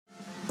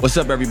What's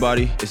up,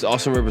 everybody? It's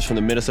Austin Rivers from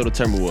the Minnesota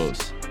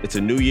Timberwolves. It's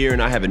a new year,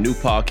 and I have a new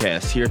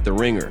podcast here at The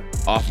Ringer,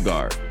 Off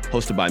Guard,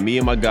 hosted by me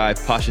and my guy,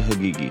 Pasha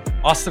Hagigi.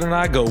 Austin and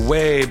I go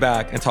way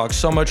back and talk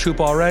so much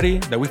hoop already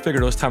that we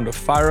figured it was time to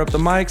fire up the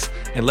mics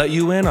and let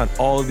you in on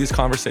all of these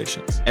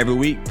conversations. Every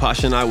week,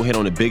 Pasha and I will hit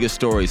on the biggest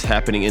stories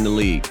happening in the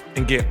league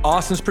and get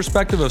Austin's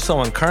perspective of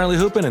someone currently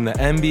hooping in the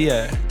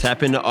NBA.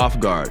 Tap into Off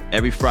Guard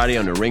every Friday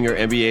on the Ringer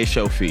NBA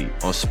show feed,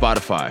 on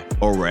Spotify,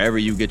 or wherever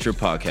you get your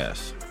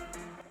podcasts.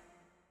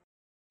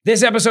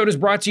 This episode is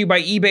brought to you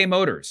by eBay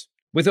Motors.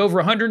 With over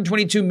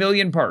 122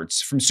 million parts,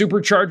 from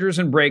superchargers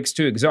and brakes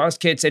to exhaust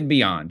kits and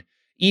beyond,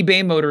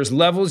 eBay Motors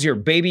levels your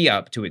baby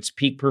up to its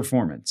peak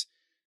performance.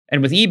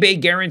 And with eBay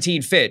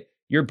Guaranteed Fit,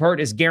 your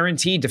part is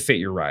guaranteed to fit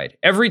your ride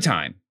every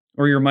time,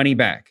 or your money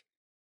back.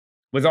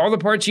 With all the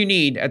parts you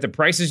need at the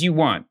prices you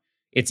want,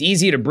 it's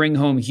easy to bring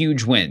home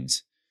huge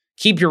wins.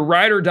 Keep your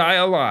ride or die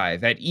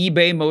alive at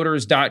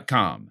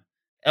ebaymotors.com.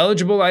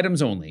 Eligible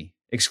items only.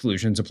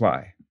 Exclusions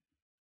apply.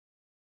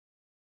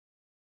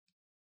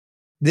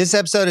 This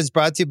episode is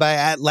brought to you by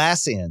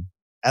Atlassian.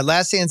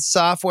 Atlassian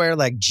software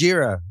like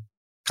Jira,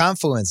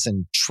 Confluence,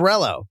 and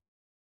Trello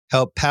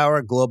help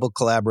power global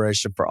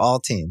collaboration for all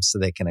teams so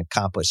they can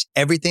accomplish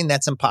everything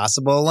that's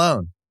impossible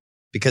alone.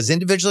 Because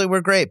individually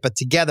we're great, but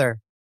together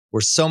we're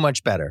so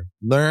much better.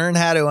 Learn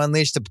how to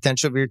unleash the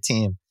potential of your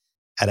team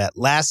at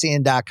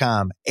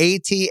Atlassian.com.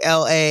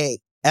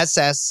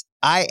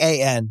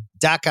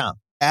 Atlassian.com.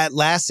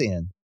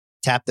 Atlassian.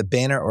 Tap the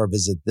banner or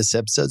visit this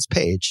episode's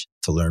page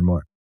to learn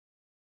more.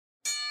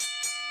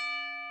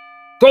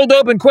 Cold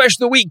open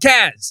question of the week,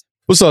 Kaz.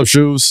 What's up,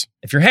 Shoes?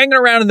 If you're hanging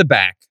around in the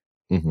back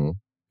and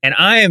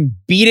I am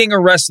beating a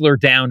wrestler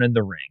down in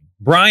the ring,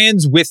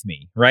 Brian's with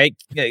me, right?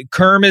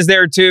 Kerm is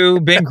there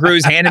too. Ben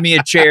Cruz handed me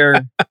a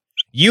chair.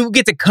 You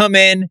get to come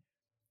in,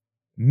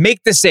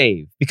 make the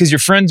save because your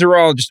friends are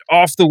all just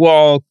off the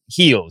wall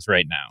heels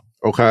right now.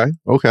 Okay.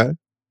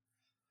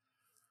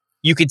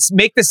 You could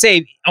make the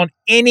save on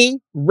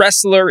any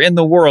wrestler in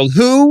the world.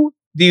 Who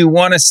do you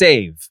want to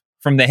save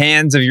from the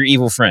hands of your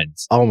evil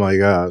friends? Oh my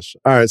gosh.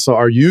 All right. So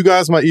are you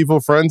guys my evil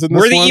friends in this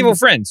We're the one? evil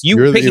friends.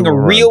 You're picking a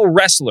real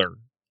wrestler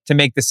to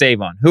make the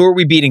save on. Who are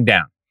we beating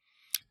down?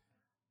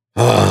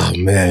 Oh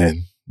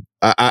man.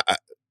 I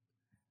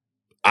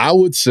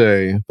would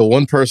say the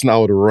one person I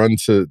would run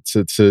to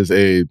is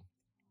a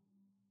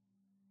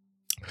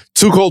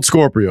Too Cold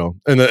Scorpio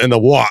in a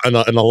lock. In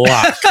a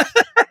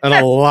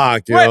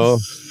lock, yo.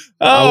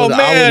 Oh, man.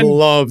 I would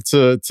love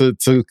to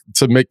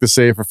make the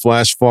save for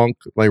Flash Funk,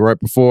 like right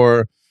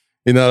before.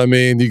 You know what I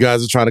mean? You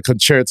guys are trying to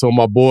concerto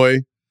my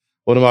boy,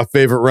 one of my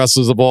favorite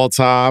wrestlers of all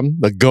time,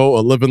 the GOAT,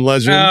 a living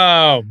legend.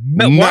 Oh,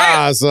 man.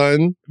 Nah,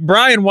 son.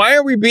 Brian, why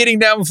are we beating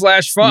down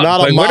Flash Funk?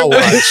 Not on my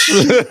watch.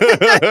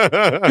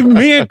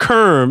 Me and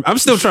Kerm, I'm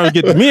still trying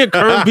to get me and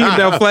Kerm beating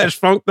down Flash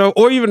Funk, though,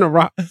 or even The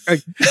Rock.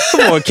 Like,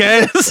 come on,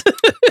 Kaz.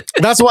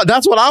 That's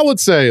what I would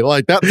say.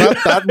 Like, that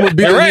would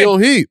be the heel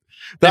heat.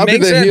 That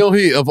would be the heel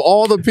heat. Of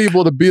all the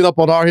people to beat up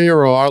on our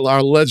hero,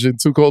 our legend,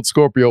 Too Cold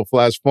Scorpio,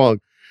 Flash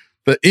Funk,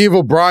 the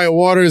evil Brian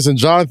Waters and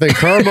Jonathan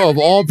Kerma of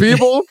all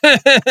people,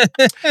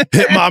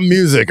 hit my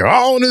music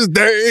on this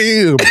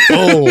day.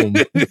 Boom.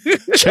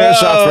 Chair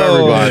shot for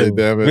everybody,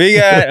 damn it. We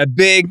got a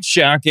big,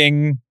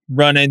 shocking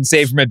run-in,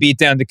 save from a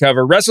beatdown to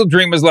cover. Wrestle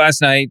Dream was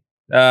last night.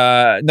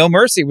 No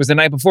Mercy was the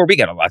night before. We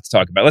got a lot to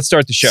talk about. Let's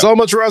start the show. So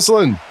much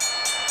wrestling.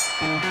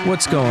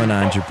 What's going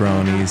on,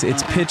 jabronis?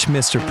 It's Pitch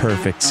Mr.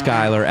 Perfect,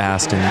 Skylar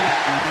Aston.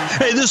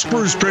 Hey, this is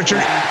Bruce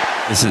Pritchard.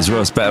 This is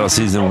Roast Battle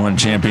Season 1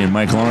 champion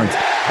Mike Lawrence.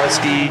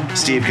 Husky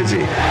Steve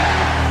Kazee.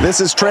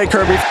 This is Trey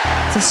Kirby.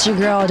 This is your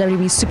girl,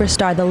 WWE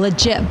superstar, the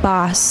legit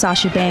boss,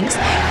 Sasha Banks.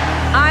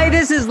 Hi,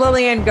 this is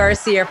Lillian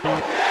Garcia. My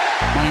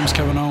name's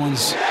Kevin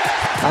Owens.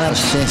 I'm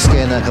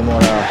Shinsuke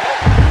Nakamura.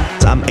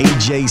 I'm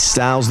AJ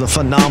Styles, the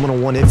phenomenal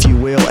one, if you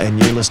will, and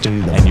you're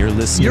listening to You are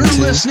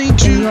listening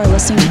to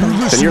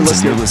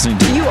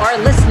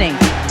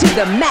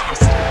The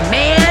Masked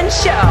Man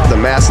Show. The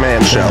Masked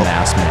Man Show. The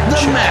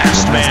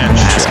Masked Man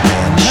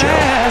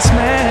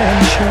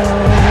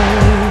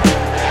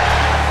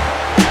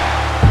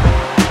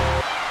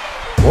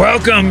Show.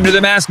 Welcome to The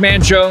Masked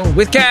Man Show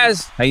with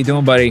Kaz. How you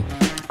doing, buddy?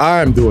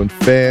 I'm doing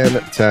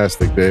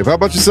fantastic, Dave. How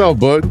about yourself,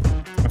 bud?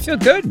 I feel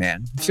good,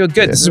 man. I feel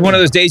good. This is one of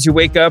those days you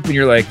wake up and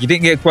you're like, you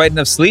didn't get quite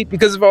enough sleep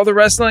because of all the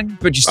wrestling,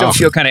 but you still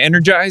feel kind of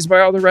energized by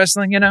all the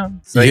wrestling, you know?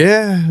 Like,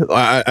 yeah,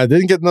 I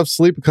didn't get enough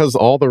sleep because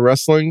of all the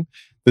wrestling.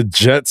 The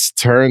Jets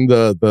turned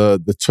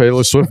the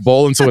Taylor Swift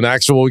Bowl into an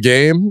actual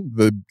game.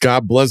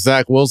 God bless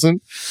Zach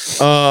Wilson.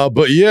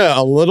 But yeah,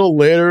 a little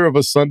later of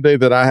a Sunday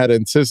than I had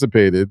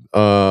anticipated.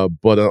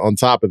 But on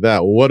top of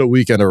that, what a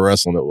weekend of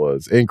wrestling it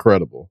was.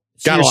 Incredible.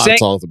 Got a lot to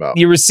talk about.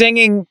 You were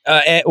singing,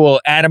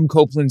 Adam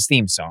Copeland's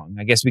theme song.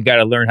 I guess we got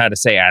to learn how to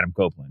say Adam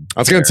Copeland.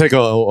 That's going to take a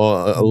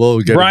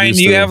little getting Brian, used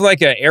do you to. have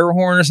like an air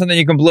horn or something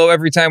you can blow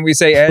every time we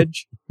say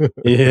Edge?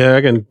 Yeah,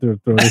 I can throw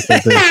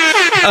something.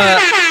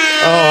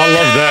 I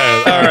love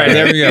that. All right,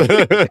 there we go.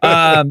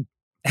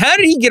 How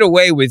did he get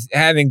away with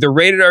having the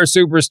Rated R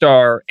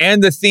Superstar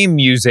and the theme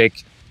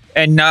music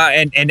and not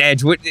and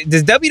Edge?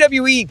 Does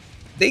WWE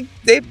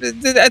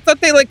I thought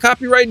they like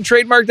copyright and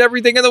trademarked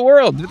everything in the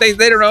world. They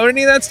don't own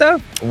any of that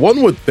stuff.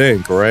 One would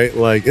think, right?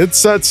 Like it's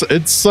such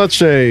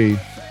a,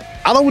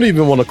 I don't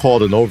even want to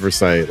call it an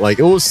oversight. Like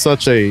it was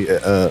such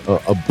a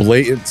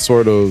blatant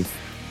sort of.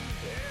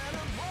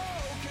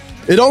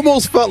 It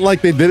almost felt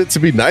like they did it to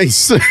be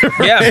nice. Right?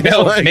 Yeah,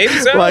 no, like, maybe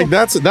so. Like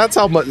that's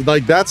how much.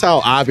 Like that's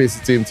how obvious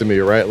it seemed to me,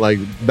 right? Like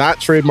not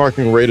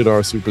trademarking Rated R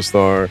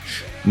Superstar.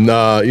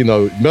 Nah,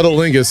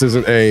 Metalingus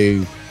isn't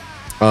a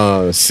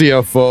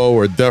CFO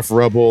or Def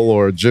Rebel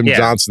or Jim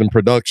Johnson in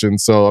production.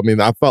 So I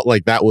mean, I felt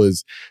like that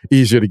was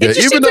easier to get. It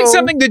just seems like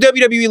something the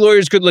WWE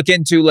lawyers could look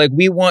into. Like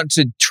we want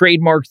to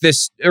trademark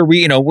this, or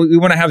we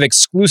want to have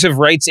exclusive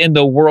rights in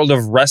the world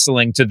of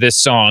wrestling to this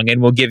song,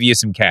 and we'll give you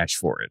some cash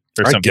for it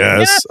or something. I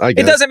guess.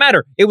 It doesn't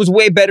matter. It was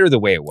way better the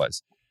way it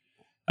was.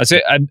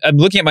 I'm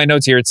looking at my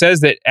notes here. It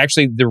says that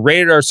actually the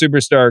Rated R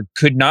Superstar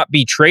could not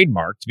be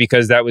trademarked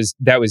because that was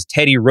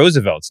Teddy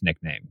Roosevelt's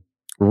nickname.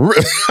 No,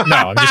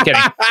 I'm just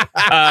kidding.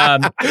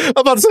 I'm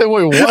about to say,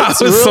 wait, what?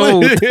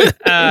 Really?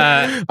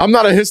 I'm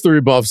not a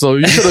history buff, so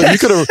you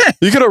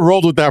could have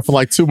rolled with that for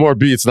like 2 more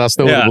beats, and I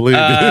still would believe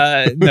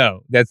you.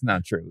 No, that's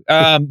not true.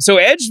 So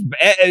Edge,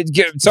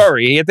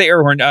 sorry, he hit the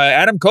air horn.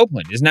 Adam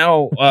Copeland is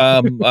now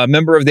a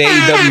member of the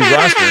AEW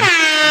roster.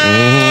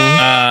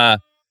 Mm-hmm.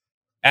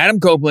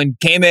 Adam Copeland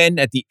came in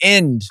at the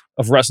end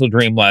of Wrestle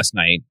Dream last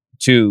night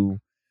to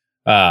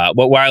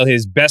while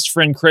his best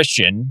friend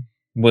Christian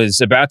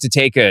was about to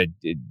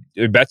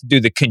do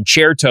the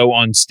concerto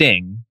on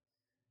Sting.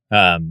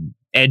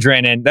 Edge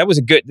ran in. That was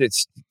a good.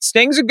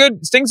 Sting's a good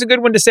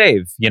one to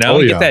save. You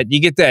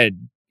get that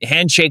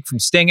handshake from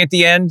Sting at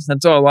the end.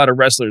 That's all a lot of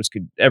wrestlers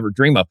could ever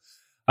dream of.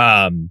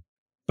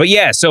 But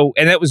yeah,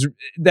 and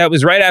that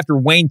was right after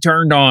Wayne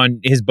turned on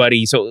his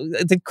buddy. So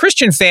the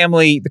Christian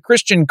family, the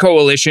Christian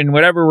coalition,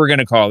 whatever we're going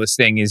to call this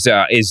thing, is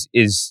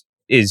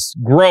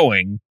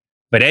growing.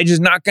 But Edge is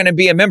not going to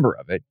be a member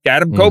of it.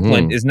 Adam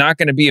Copeland is not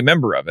going to be a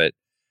member of it.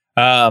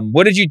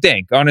 What did you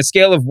think on a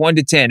scale of 1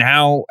 to 10?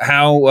 How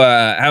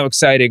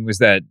exciting was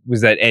that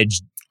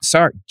Edge?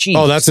 Sorry, geez,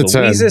 that's a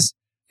 10.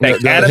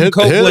 That Adam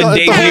Copeland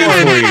debut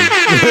for you.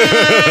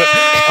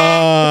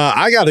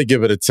 I got to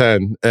give it a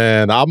 10,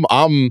 and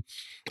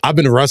I've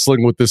been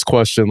wrestling with this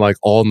question like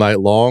all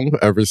night long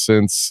ever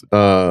since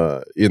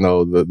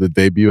the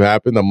debut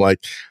happened. I'm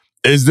like,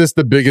 is this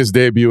the biggest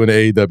debut in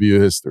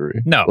AEW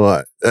history?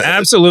 No,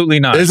 absolutely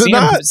not. Is it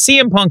not?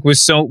 CM Punk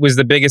was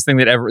the biggest thing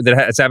that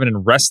has happened in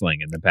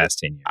wrestling in the past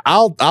 10 years.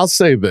 I'll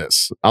say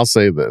this.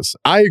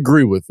 I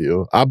agree with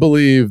you. I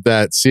believe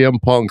that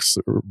CM Punk's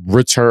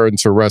return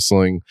to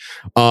wrestling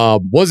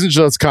wasn't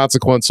just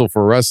consequential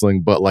for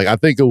wrestling, but like I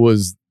think it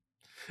was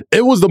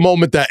the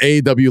moment that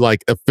AEW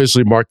like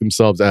officially marked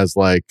themselves as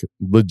like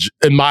legit,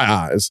 in my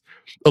eyes,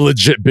 a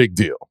legit big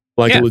deal,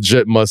 like a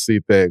legit must see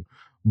thing.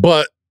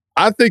 But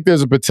I think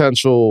there's a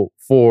potential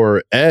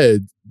for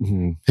Adam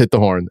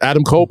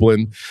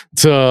Copeland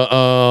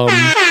to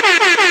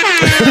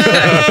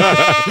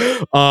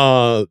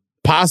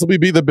possibly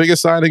be the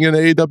biggest signing in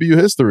AEW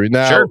history.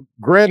 Now,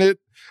 granted,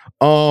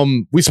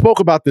 we spoke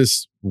about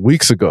this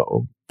weeks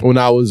ago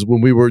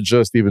when we were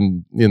just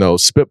even,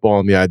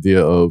 spitballing the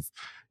idea of,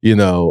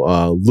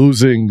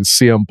 losing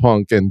CM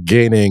Punk and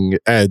gaining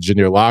Edge in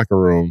your locker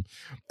room.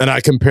 And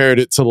I compared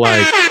it to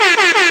like,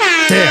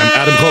 damn,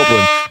 Adam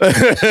Copeland.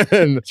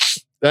 And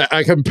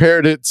I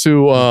compared it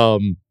to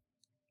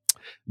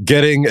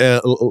getting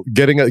a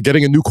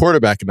new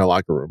quarterback in the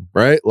locker room,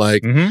 right?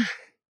 Like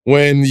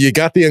when you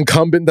got the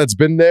incumbent that's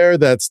been there,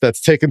 that's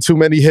taken too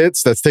many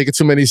hits, that's taken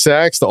too many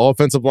sacks. The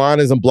offensive line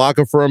isn't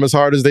blocking for them as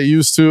hard as they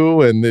used to,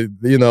 and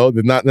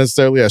they're not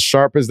necessarily as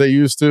sharp as they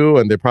used to,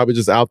 and they're probably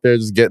just out there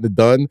just getting it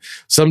done.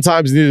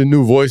 Sometimes you need a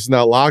new voice in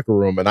that locker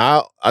room, and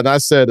I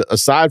said,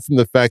 aside from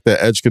the fact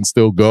that Edge can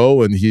still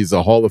go and he's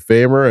a Hall of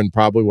Famer and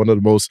probably one of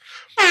the most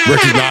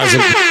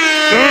recognizable.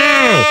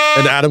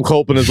 And Adam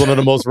Copeland is one of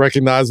the most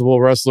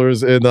recognizable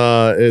wrestlers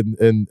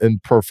in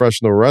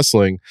professional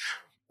wrestling.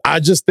 I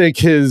just think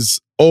his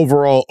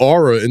overall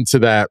aura into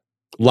that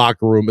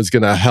locker room is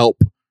going to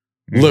help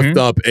lift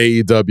up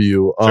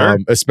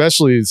AEW,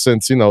 especially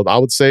since, I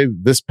would say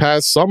this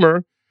past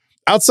summer,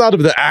 outside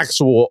of the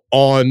actual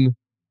on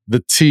the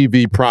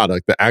TV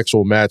product, the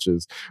actual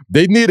matches,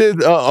 they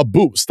needed a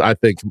boost, I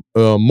think,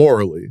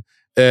 morally.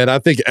 And I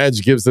think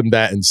Edge gives them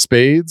that in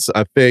spades.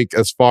 I think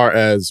as far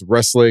as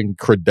wrestling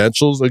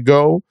credentials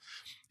go,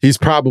 he's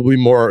definitely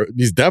more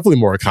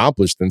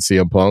accomplished than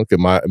CM Punk, in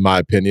my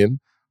opinion.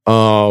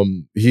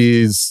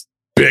 He's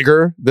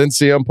bigger than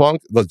CM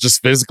Punk,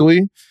 just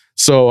physically.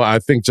 So I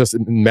think just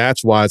in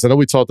match-wise, I know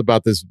we talked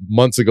about this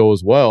months ago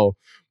as well.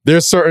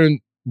 There's certain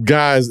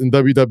guys in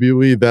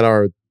WWE that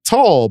are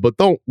tall but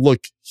don't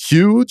look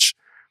huge.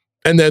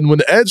 And then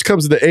when Edge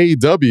comes to the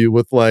AEW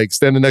with like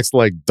standing next to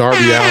like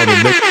Darby Allin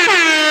and Nick,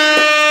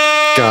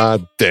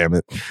 God damn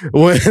it.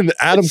 When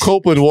Adam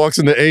Copeland walks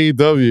into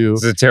AEW,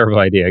 it's a terrible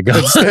idea.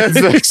 Stands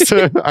next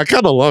to, I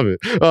kind of love it.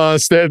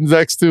 Stands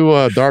next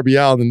to Darby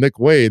Allin and Nick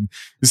Wade.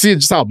 You see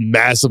just how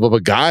massive of a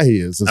guy he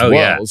is as well.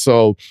 Yeah.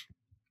 So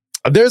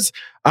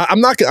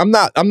I'm not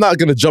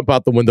going to jump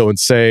out the window and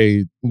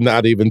say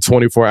not even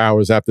 24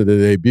 hours after the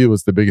debut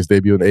it's the biggest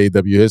debut in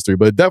AEW history,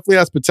 but it definitely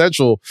has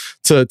potential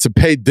to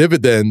pay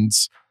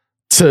dividends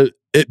to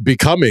it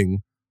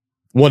becoming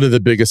one of the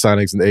biggest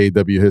signings in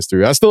AEW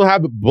history. I still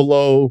have it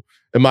below,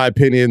 in my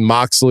opinion,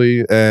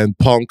 Moxley and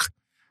Punk,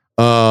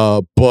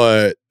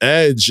 but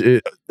Edge,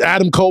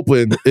 Adam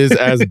Copeland is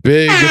as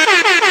big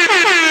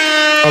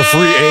a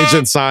free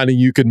agent signing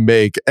you can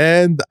make,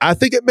 and I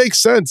think it makes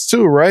sense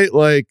too, right?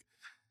 Like.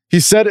 He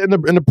said in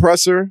the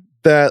presser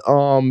that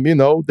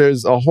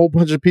there's a whole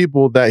bunch of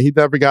people that he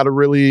never got to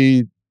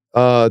really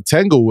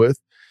tangle with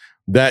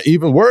that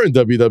even were in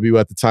WWE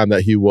at the time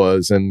that he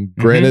was. And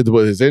granted,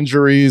 with his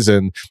injuries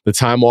and the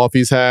time off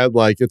he's had,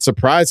 like it's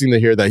surprising to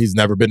hear that he's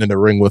never been in the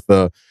ring with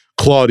a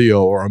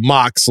Claudio or a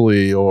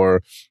Moxley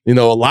or a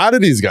lot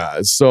of these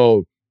guys.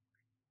 So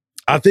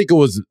I think it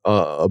was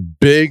a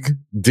big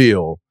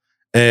deal,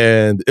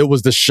 and it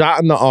was the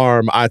shot in the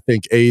arm I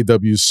think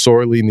AEW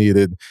sorely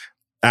needed.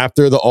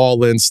 After the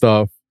All-In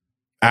stuff,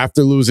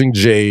 after losing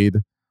Jade,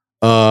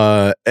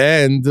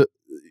 and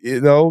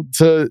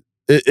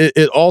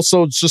it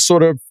also just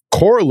sort of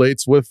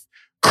correlates with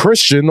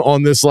Christian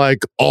on this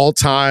like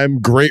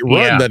all-time great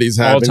run that he's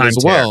having as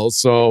well.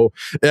 So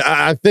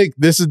I think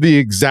this is the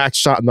exact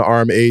shot in the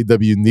arm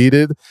AEW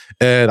needed,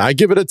 and I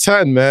give it a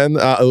 10, man.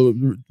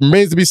 It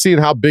remains to be seen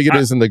how big it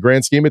is in the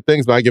grand scheme of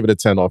things, but I give it a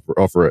 10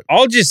 for it.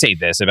 I'll just say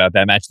this about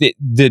that match: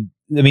 the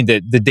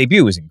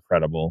debut was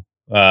incredible.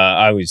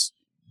 I was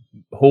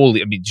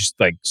just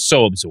like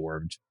so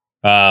absorbed.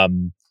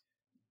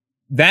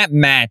 That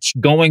match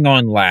going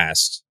on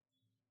last,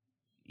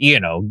 you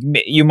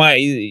might,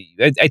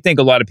 I think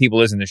a lot of people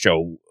listening to the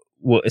show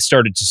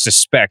started to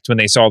suspect when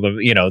they saw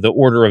the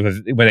order of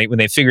when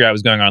they figured out what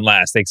was going on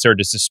last, they started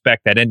to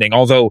suspect that ending.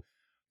 Although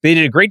they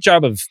did a great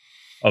job of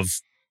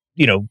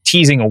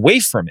teasing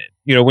away from it.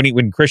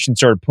 When Christian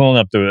started pulling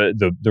up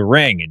the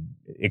ring and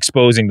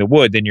exposing the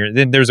wood,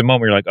 then there's a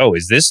moment where you're like, oh,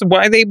 is this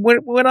why they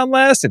went on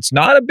last? It's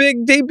not a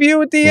big debut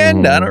at the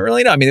end. I don't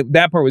really know. I mean,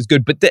 that part was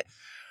good, but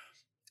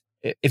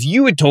if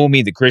you had told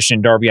me that Christian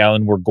and Darby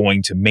Allin were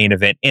going to main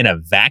event in a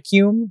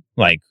vacuum,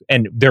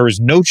 and there was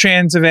no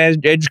chance of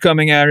Edge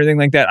coming out or anything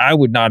like that, I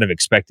would not have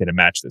expected a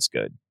match this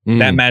good.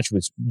 That match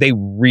they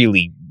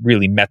really,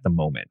 really met the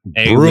moment.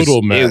 And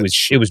brutal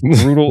match. It was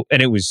brutal,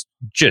 and it was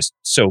just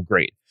so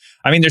great.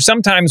 I mean, there's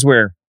some times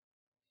where,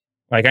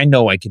 I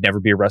know I could never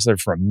be a wrestler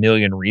for a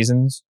million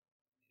reasons,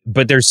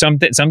 but there's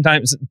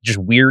sometimes just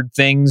weird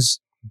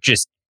things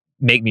just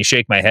make me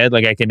shake my head.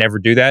 Like I could never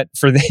do that.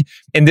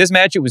 In this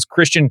match, it was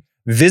Christian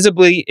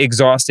visibly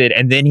exhausted,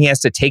 and then he has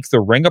to take the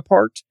ring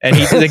apart, and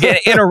he again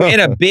in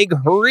a big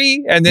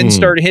hurry, and then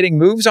start hitting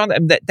moves on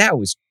them. That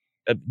was,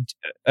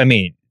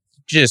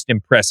 just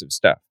impressive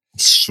stuff.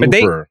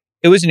 Super.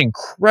 It was an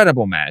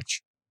incredible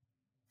match,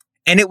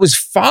 and it was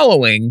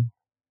following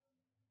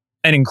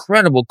an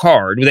incredible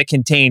card that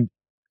contained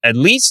at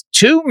least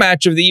 2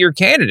 match of the year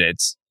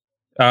candidates.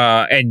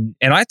 And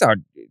I thought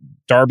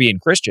Darby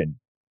and Christian,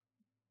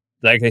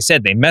 like I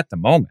said, they met the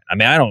moment. I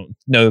mean, I don't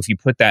know if you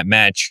put that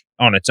match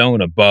on its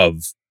own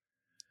above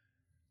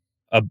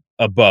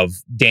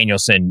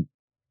Danielson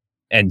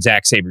and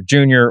Zack Sabre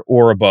Jr.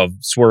 or above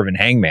Swerve and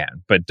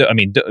Hangman. But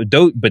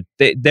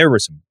there were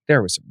some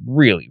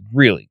really,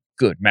 really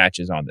good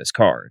matches on this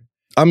card.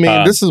 I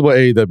mean, this is what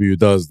AEW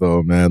does,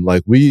 though, man.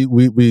 Like we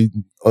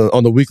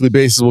on the weekly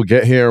basis, we'll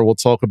get here and we'll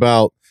talk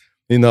about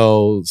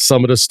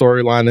some of the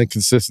storyline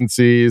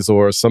inconsistencies,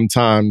 or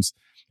sometimes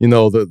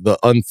the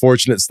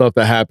unfortunate stuff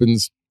that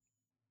happens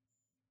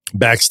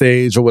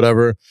backstage or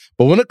whatever.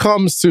 But when it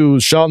comes to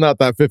shelling out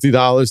that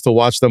 $50 to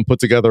watch them put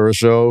together a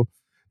show,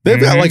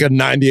 they've got like a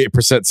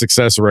 98%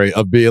 success rate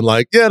of being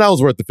like, yeah, that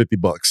was worth the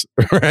 $50,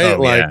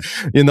 right?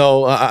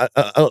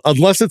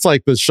 Unless it's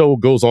like the show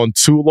goes on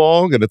too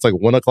long and it's like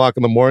 1 o'clock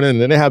in the morning,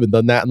 and then they haven't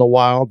done that in a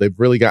while. They've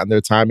really gotten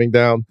their timing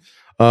down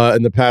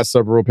in the past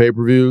several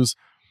pay-per-views.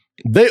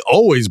 They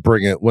always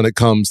bring it when it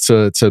comes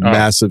to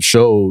massive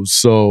shows.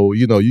 So,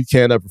 you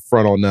can't ever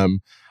front on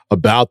them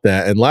about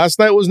that. And last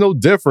night was no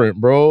different,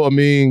 bro. I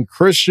mean,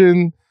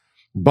 Christian,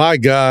 by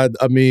God,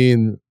 I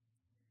mean,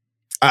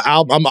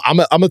 I'm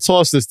gonna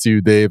toss this to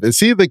you, Dave. Is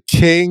he the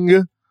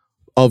king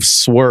of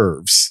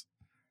swerves?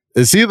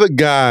 Is he the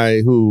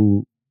guy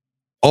who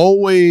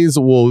always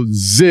will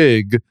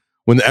zig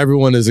when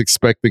everyone is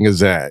expecting a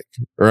zag,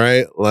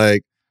 right?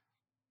 Like,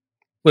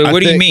 wait,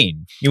 what do you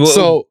mean?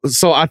 So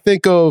I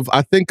think of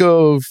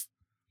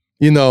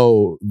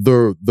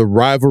the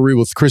rivalry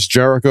with Chris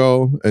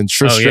Jericho and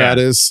Trish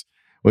Stratus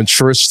when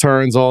Trish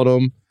turns on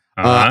him.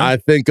 I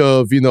think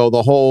of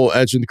the whole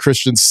Edge and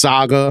Christian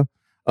saga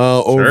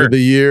over the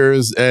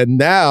years, and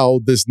now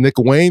this Nick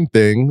Wayne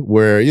thing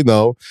where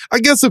I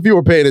guess if you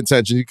were paying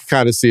attention, you could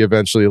kind of see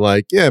eventually,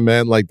 like, yeah,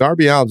 man, like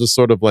Darby Allin just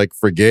sort of like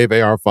forgave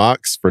AR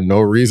Fox for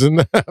no reason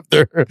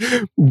after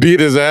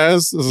beat his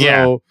ass.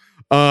 So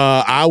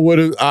I would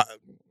have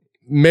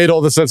made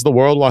all the sense in the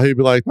world while he'd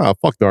be like, nah,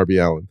 fuck Darby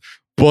Allin.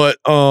 But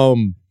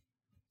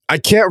I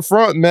can't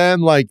front,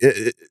 man. Like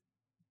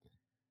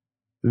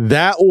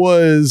that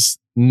was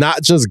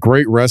not just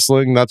great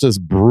wrestling, not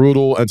just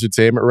brutal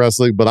entertainment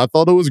wrestling, but I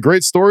thought it was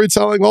great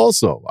storytelling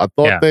also. I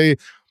thought they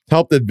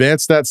helped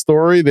advance that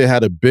story. They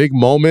had a big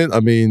moment. I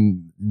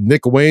mean,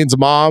 Nick Wayne's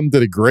mom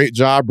did a great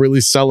job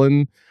really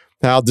selling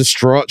how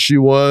distraught she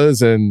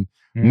was, and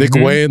Nick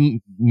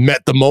Wayne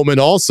met the moment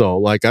also.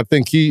 Like, I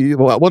think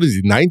what is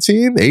he,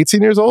 19,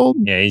 18 years old?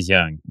 Yeah, he's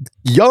young.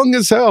 Young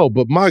as hell,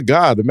 but my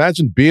God,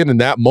 imagine being in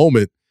that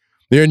moment.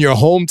 You're in your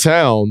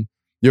hometown,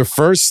 your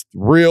first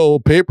real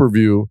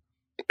pay-per-view,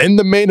 in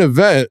the main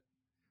event,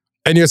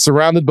 and you're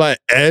surrounded by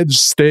Edge,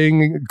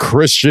 Sting,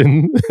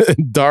 Christian,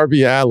 and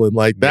Darby Allin.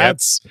 Like,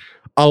 that's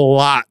a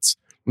lot.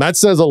 That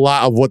says a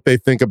lot of what they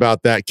think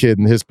about that kid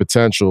and his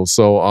potential.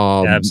 So,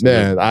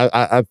 man,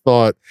 I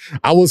thought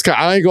I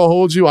ain't gonna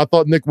hold you. I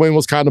thought Nick Wayne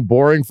was kind of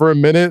boring for a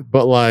minute,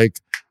 but like,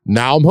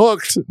 now I'm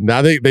hooked.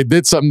 Now they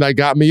did something that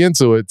got me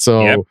into it.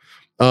 So,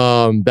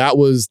 that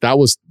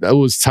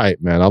was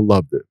tight, man. I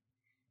loved it.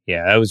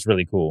 Yeah, that was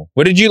really cool.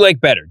 What did you like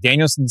better,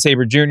 Danielson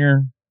Sabre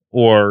Jr.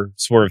 or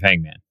Swerve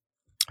Hangman?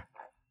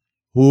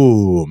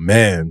 Ooh,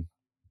 man.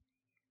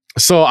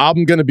 So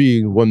I'm going to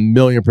be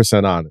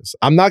 1,000,000% honest.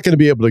 I'm not going to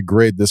be able to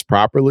grade this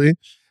properly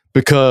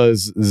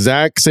because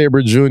Zack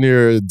Sabre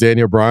Jr.,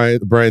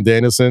 Bryan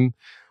Danielson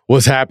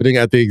was happening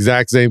at the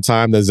exact same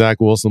time that Zach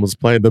Wilson was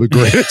playing the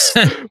greatest,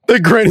 the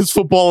greatest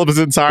football of his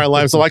entire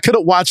life. So I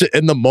couldn't watch it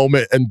in the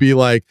moment and be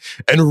like,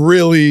 and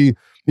really,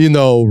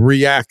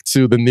 react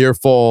to the near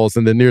falls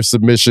and the near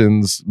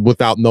submissions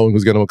without knowing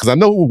who's going to win. Because I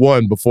know who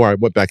won before I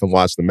went back and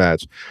watched the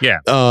match. Yeah.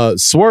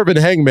 Swerve and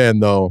Hangman,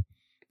 though.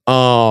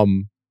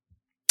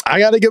 I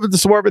got to give it to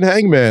Swerve and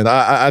Hangman.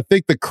 I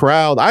think the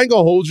crowd, I ain't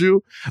going to hold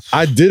you.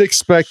 I did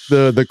expect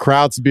the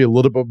crowd to be a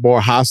little bit more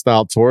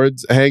hostile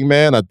towards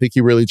Hangman. I think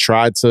he really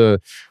tried to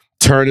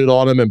turn it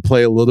on him and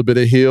play a little bit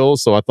of heel.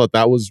 So I thought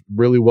that was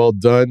really well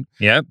done.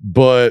 Yeah.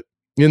 But,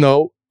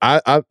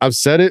 I've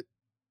said it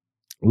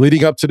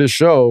leading up to this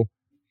show.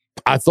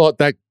 I thought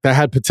that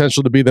had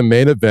potential to be the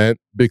main event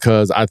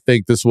because I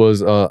think this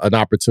was an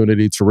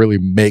opportunity to really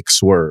make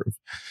Swerve.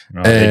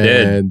 Oh, they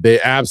did. And they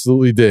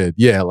absolutely did.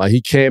 Yeah, like he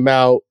came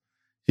out,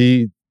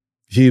 he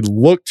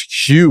looked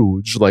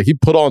huge, like he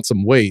put on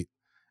some weight.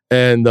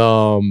 And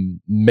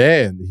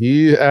man,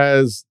 he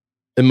has,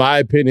 in my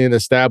opinion,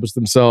 established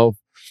himself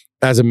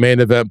as a main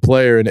event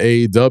player in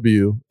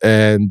AEW.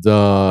 And,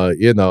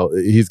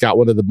 he's got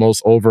one of the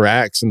most over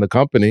acts in the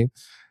company.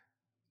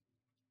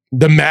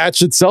 The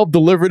match itself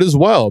delivered as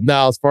well.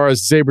 Now, as far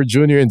as Sabre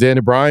Jr.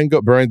 and Bryan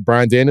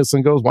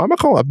Danielson goes, why am I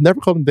calling? I've never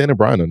called him Daniel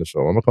Bryan on the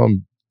show. I'm gonna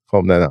call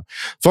him that now.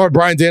 As far as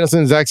Bryan Danielson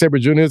and Zack Sabre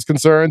Jr. is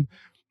concerned,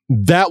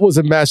 that was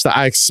a match that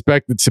I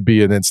expected to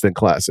be an instant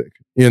classic.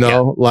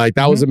 Like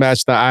that was a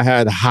match that I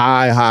had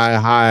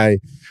high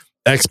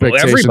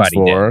expectations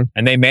for. Did.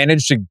 And they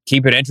managed to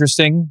keep it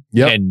interesting.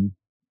 Yep. And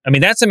I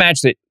mean, that's a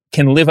match that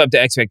can live up to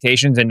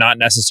expectations and not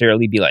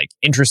necessarily be like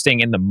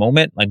interesting in the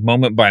moment, like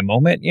moment by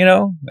moment,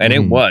 And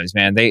it was,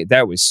 man,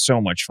 that was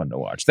so much fun to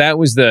watch. That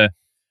was the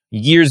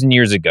years and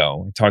years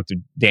ago. I talked to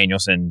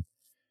Danielson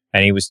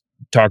and he was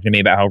talking to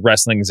me about how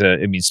wrestling's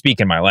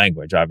speaking my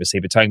language, obviously,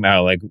 but talking about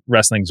how like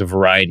wrestling's a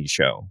variety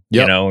show,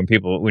 and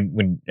people,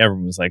 when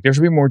everyone was like, there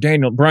should be more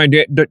Daniel Bryans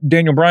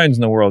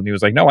in the world. And he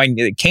was like, no,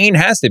 Kane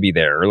has to be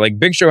there, or like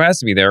Big Show has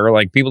to be there, or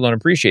like people don't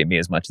appreciate me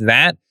as much.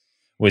 That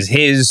was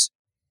his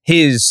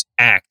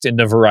act in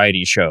the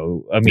variety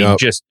show. I mean,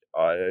 just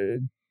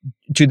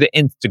to the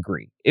nth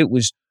degree. It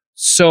was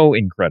so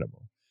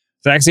incredible.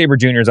 Zack Sabre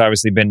Jr. has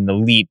obviously been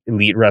an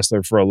elite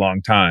wrestler for a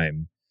long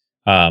time.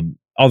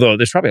 Although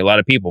there's probably a lot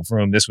of people for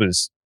whom this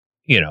was,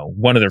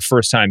 one of their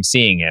first time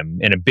seeing him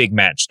in a big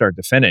match start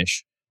to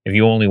finish, if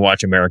you only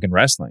watch American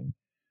wrestling.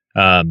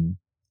 And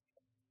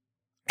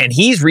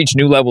he's reached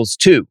new levels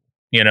too,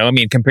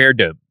 compared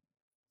to,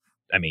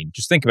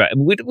 just think about it.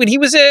 When he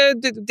was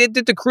did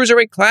the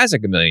Cruiserweight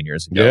Classic a million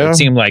years ago, it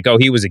seemed like,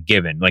 he was a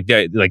given. Like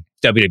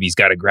WWE's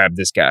got to grab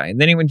this guy. And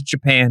then he went to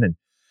Japan,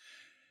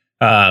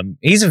 and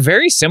he's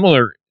very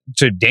similar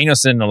to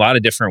Danielson in a lot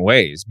of different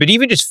ways. But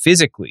even just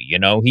physically,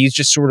 he's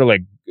just sort of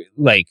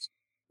like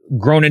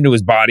grown into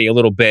his body a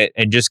little bit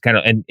and just kind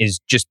of and is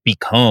just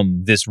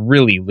become this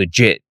really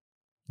legit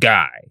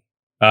guy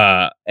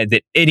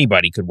that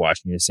anybody could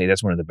watch and just say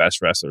that's one of the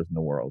best wrestlers in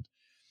the world.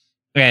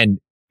 And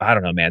I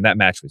don't know, man. That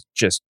match was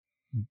just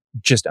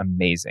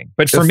amazing.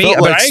 But for me,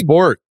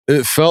 sport.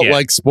 It felt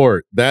like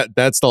sport.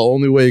 That's the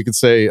only way you could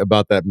say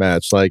about that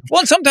match. Like,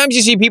 well, sometimes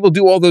you see people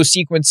do all those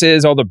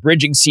sequences, all the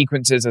bridging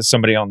sequences. As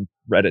somebody on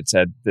Reddit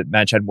said, that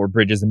match had more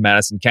bridges than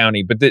Madison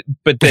County. But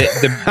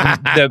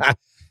the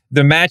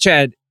match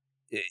had.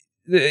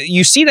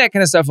 You see that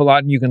kind of stuff a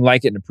lot, and you can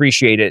like it and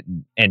appreciate it.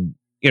 And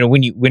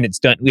when it's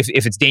done, if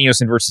it's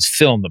Danielson versus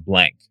fill in the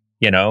blank,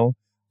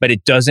 but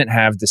it doesn't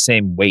have the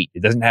same weight.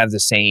 It doesn't have the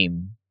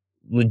same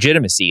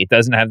legitimacy. It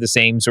doesn't have the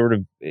same sort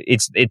of.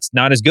 It's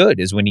not as good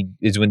as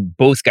when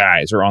both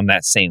guys are on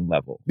that same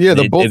level. Yeah,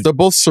 they're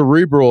both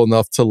cerebral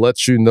enough to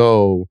let you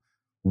know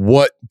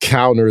what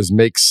counters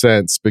make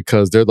sense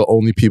because they're the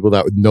only people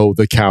that would know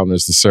the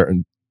counters to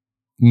certain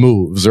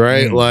moves,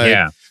 right?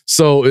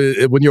 So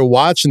when you're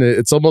watching it,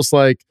 it's almost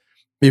like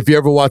if you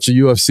ever watch a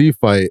UFC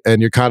fight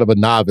and you're kind of a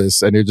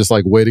novice and you're just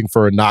like waiting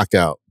for a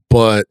knockout,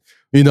 but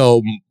you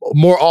know,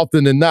 more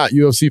often than not,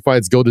 UFC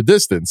fights go the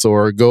distance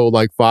or go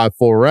like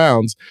 5-4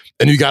 rounds,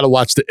 and you got to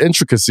watch the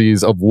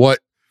intricacies of what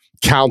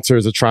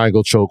counters a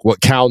triangle choke,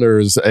 what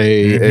counters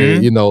a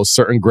you know,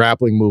 certain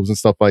grappling moves and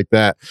stuff like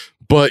that.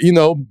 But you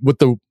know,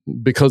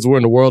 because we're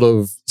in the world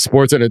of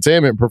sports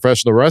entertainment,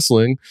 professional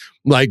wrestling,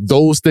 like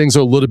those things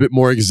are a little bit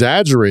more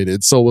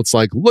exaggerated. So it's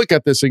like, look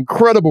at this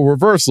incredible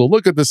reversal,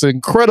 look at this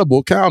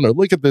incredible counter,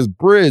 look at this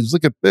bridge,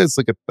 look at this,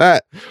 look at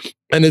that.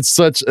 And it's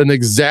such an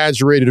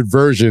exaggerated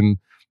version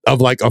of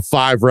like a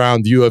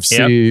 5-round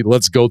UFC,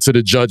 let's go to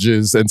the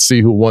judges and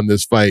see who won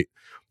this fight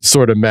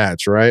sort of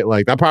match, right?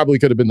 Like that probably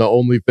could have been the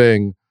only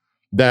thing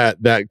that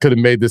could have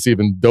made this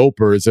even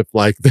doper, is if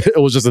like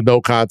it was just a no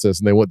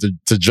contest and they went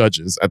to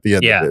judges at the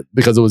end of it,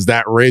 because it was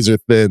that razor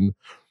thin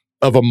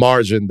of a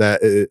margin that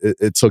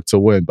it took to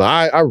win.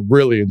 But I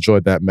really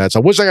enjoyed that match. I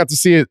wish I got to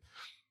see it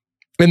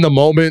in the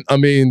moment. I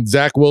mean,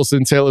 Zach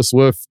Wilson, Taylor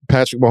Swift,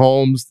 Patrick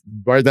Mahomes,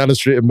 right down the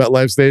street at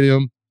MetLife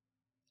Stadium.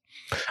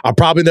 I'll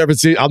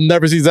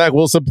never see Zach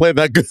Wilson play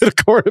that good a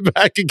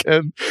quarterback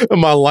again in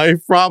my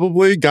life,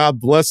 probably.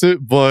 God bless it.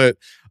 But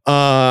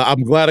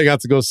I'm glad I got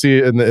to go see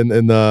it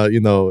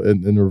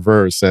in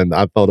reverse, and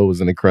I thought it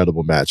was an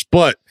incredible match.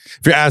 But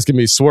if you're asking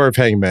me, Swerve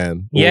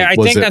Hangman. I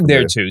think I'm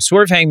there too.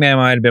 Swerve Hangman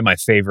might have been my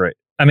favorite.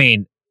 I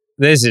mean,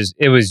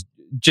 it was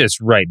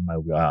just right in my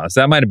wheelhouse.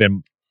 That might have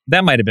been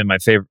my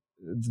favorite.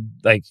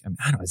 Like,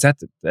 I don't know, is that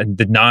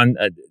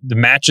the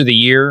match of the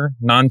year,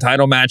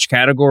 non-title match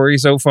category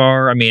so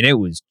far? I mean, it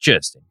was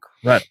just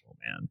incredible,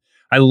 man.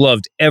 I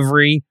loved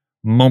every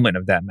moment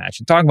of that match.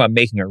 And talking about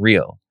making it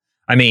real,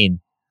 I mean,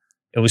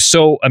 it was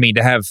to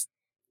have,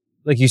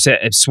 like you said,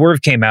 if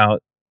Swerve came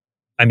out,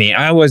 I mean,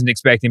 I wasn't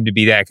expecting him to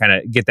be get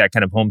that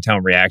kind of hometown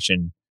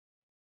reaction.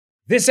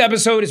 This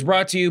episode is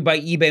brought to you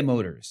by eBay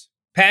Motors.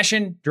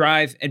 Passion,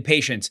 drive, and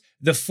patience.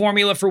 The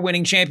formula for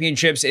winning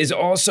championships is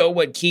also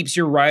what keeps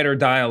your ride or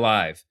die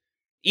alive.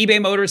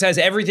 eBay Motors has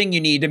everything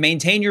you need to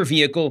maintain your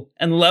vehicle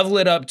and level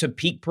it up to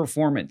peak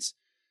performance.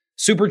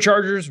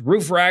 Superchargers,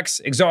 roof racks,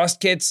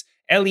 exhaust kits,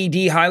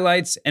 LED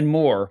highlights, and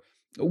more.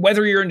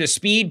 Whether you're into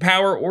speed,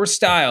 power, or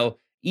style,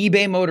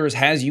 eBay Motors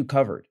has you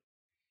covered.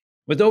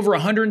 With over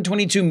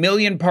 122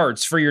 million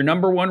parts for your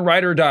number one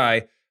ride or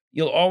die,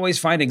 you'll always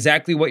find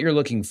exactly what you're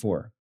looking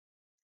for.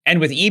 And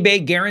with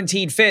eBay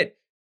Guaranteed Fit,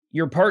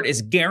 your part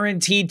is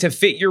guaranteed to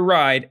fit your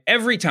ride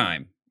every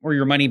time, or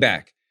your money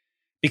back.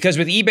 Because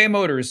with eBay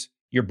Motors,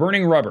 you're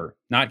burning rubber,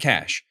 not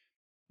cash.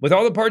 With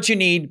all the parts you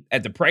need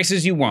at the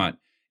prices you want,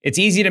 it's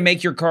easy to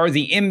make your car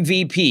the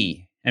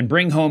MVP and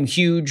bring home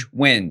huge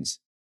wins.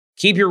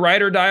 Keep your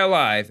ride or die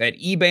alive at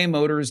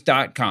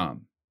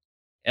ebaymotors.com.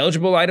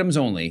 Eligible items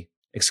only.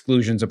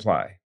 Exclusions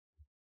apply.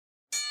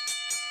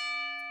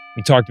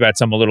 We talked about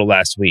some a little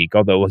last week,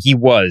 although he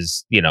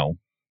was,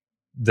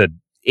 the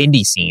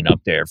indie scene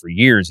up there for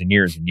years and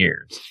years and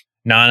years.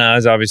 Nana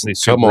is obviously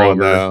super Come on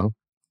over. now.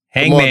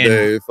 Hangman. Come on,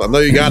 Dave. I know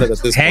you got it at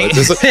this point.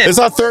 It's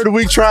our third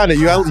week trying it.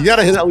 You got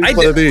to hit at least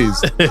one of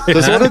these.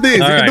 Just one of these.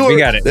 All right, we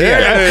got it.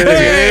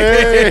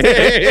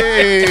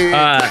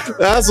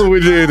 That's what we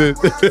needed.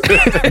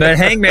 But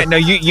Hangman, no,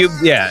 you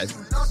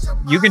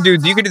can do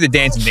the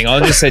dancing thing.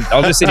 I'll just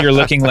sit here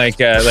looking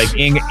like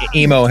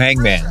emo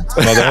Hangman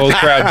while the whole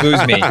crowd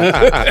boos me.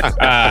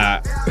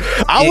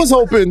 I was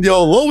hoping,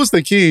 what was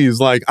the keys?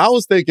 Like, I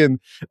was thinking,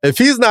 if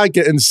he's not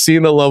getting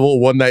Cena level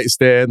one night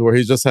stand where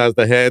he just has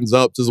the hands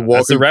up, just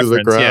walking through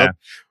the crowd,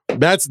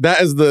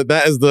 that is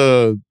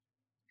the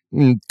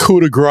coup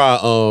de grace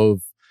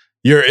of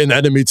you're in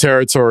enemy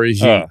territory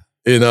here.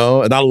 And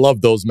I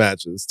love those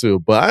matches too.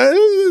 But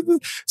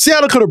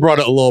Seattle could have brought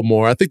it a little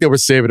more. I think they were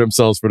saving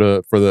themselves for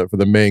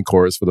the main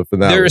chorus for the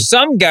finale. There are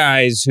some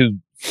guys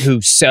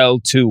who sell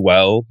too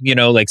well,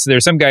 so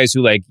there's some guys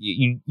who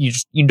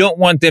you don't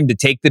want them to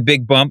take the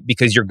big bump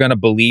because you're gonna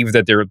believe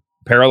that they're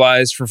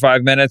paralyzed for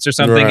 5 minutes or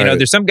something. Right.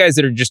 There's some guys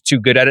that are just too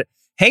good at it.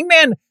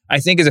 Hangman, I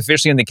think, is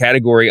officially in the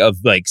category of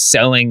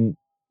selling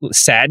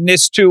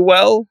sadness too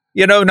well.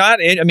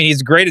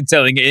 He's great at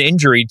selling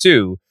injury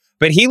too,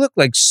 but he looked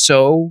like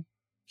so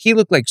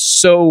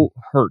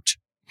hurt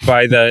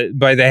by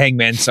the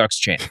Hangman sucks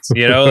chants.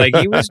 He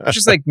was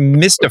just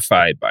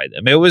mystified by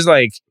them. It was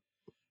like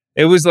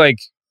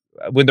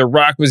when The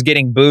Rock was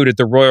getting booed at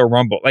the Royal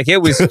Rumble.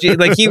 It was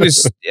he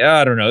was,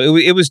 I don't know.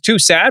 It was too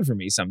sad for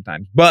me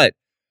sometimes, but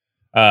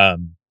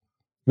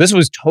this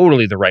was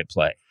totally the right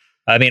play.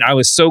 I mean, I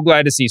was so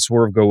glad to see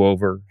Swerve go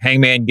over.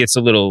 Hangman gets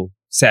a little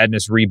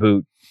sadness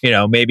reboot.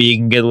 Maybe he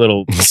can get a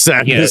little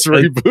sadness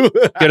reboot,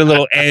 get a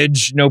little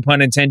edge, no pun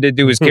intended,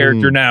 to his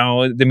character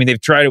now. I mean, they've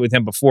tried it with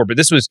him before, but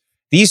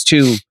these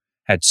two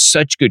had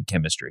such good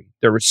chemistry.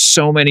 There were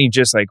so many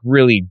just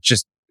really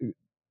just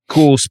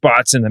cool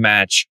spots in the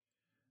match.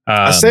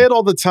 I say it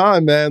all the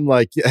time, man.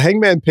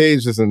 Hangman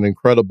Page is an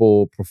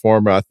incredible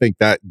performer. I think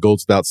that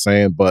goes without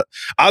saying, but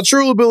I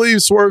truly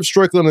believe Swerve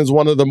Strickland is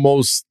one of the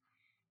most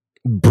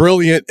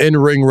brilliant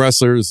in-ring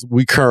wrestlers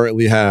we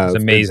currently have.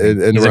 It's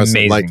amazing. In he's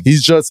wrestling. amazing. Like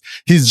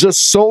he's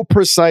just so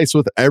precise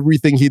with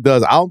everything he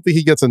does. I don't think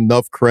he gets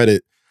enough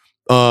credit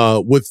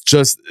with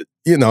just,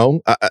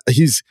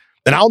 he's,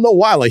 and I don't know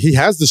why. Like he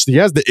has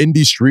the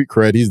indie street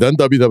cred. He's done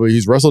WWE.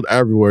 He's wrestled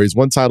everywhere. He's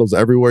won titles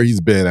everywhere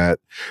he's been at,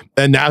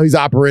 and now he's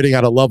operating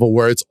at a level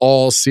where it's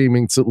all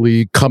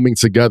seemingly coming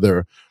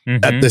together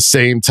at the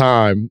same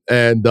time.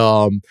 And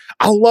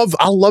I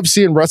love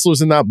seeing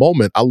wrestlers in that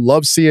moment. I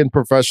love seeing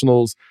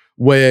professionals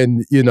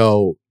when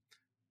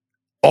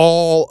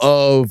all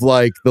of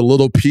like the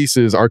little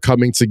pieces are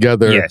coming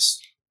together.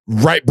 Yes.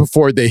 Right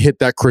before they hit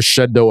that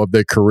crescendo of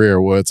their career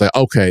where it's like,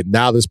 okay,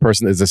 now this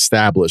person is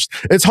established.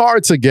 It's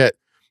hard to get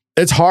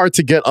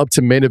up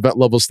to main event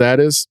level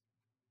status.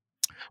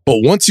 But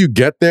once you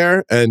get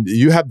there and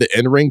you have the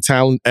in-ring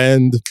talent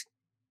and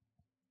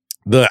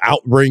the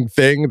out-ring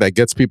thing that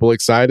gets people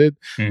excited,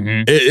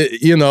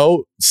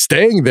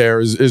 staying there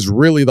is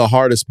really the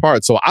hardest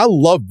part. So I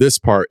love this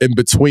part in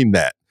between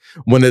that.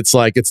 When it's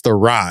like, it's the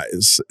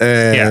rise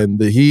and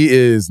he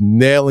is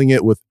nailing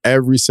it with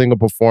every single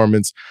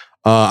performance.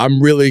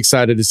 I'm really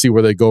excited to see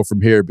where they go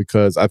from here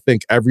because I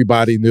think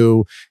everybody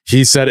knew,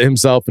 he said it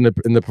himself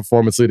in the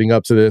performance leading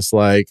up to this,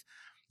 like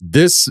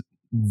this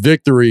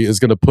victory is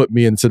going to put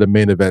me into the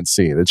main event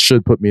scene. It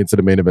should put me into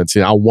the main event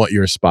scene. I want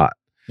your spot.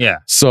 Yeah.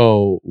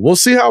 So we'll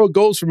see how it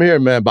goes from here,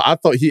 man. But I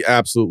thought he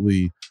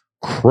absolutely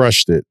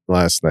crushed it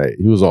last night.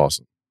 He was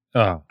awesome.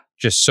 Oh,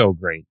 just so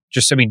great.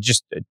 Just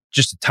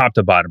a top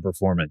to bottom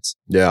performance.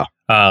 Yeah.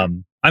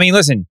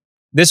 Listen,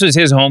 this was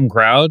his home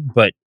crowd,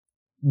 but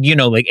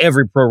like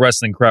every pro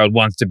wrestling crowd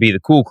wants to be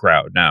the cool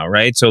crowd now,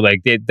 right? So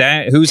like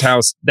whose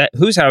house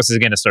is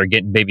going to start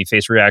getting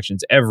babyface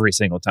reactions every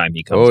single time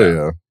he comes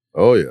out.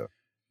 Oh yeah. You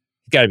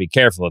got to be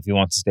careful if he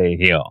wants to stay a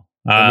heel.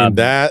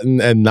 That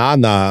and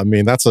Nana.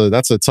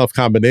 That's a tough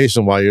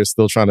combination while you're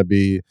still trying to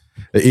be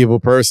an evil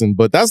person.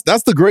 But that's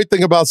the great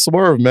thing about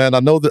Swerve, man.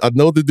 I know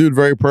the dude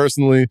very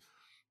personally,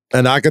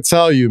 and I could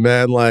tell you,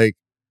 man, like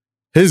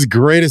his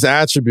greatest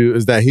attribute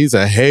is that he's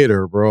a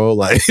hater, bro.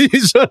 Like he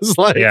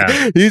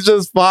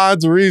just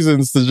finds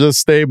reasons to just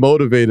stay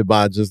motivated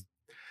by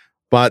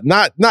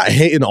not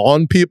hating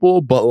on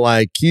people, but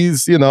like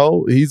he's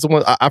the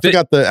one. I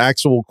forgot the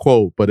actual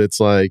quote, but it's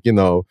like,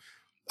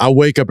 I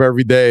wake up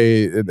every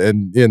day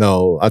and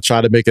I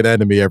try to make an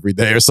enemy every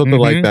day or something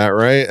like that,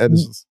 right? And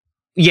it's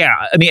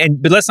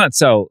just, but let's not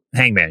sell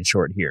Hangman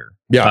short here.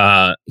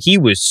 Yeah. He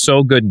was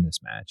so good in this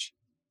match.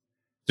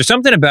 There's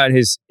something about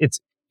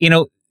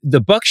the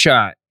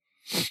buckshot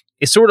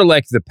is sort of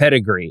like the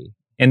pedigree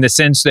in the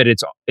sense that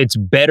it's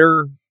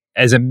better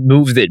as a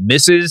move that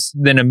misses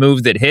than a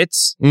move that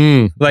hits.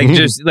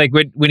 Just like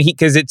when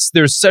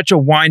there's such a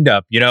wind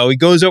up, he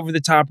goes over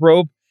the top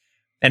rope,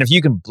 and if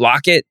you can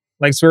block it,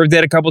 like Swerve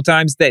did a couple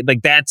times,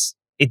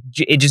 it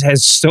just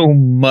has so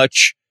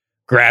much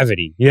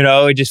gravity,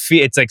 it just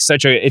it's like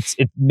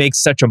it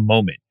makes such a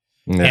moment.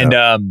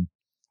 Yeah.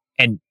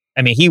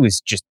 And he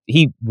was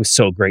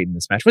so great in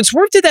this match. When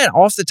Swerve did that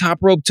off the top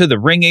rope to the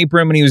ring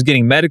apron when he was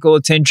getting medical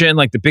attention,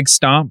 like the big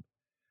stomp,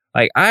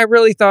 like I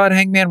really thought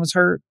Hangman was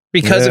hurt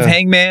because of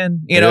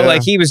Hangman.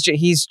 Like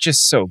he's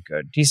just so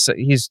good.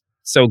 He's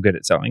so good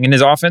at selling, and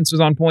his offense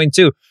was on point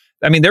too.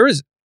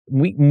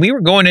 We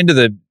were going into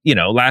the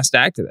last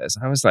act of this.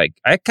 I was like,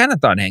 I kind of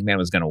thought Hangman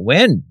was going to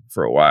win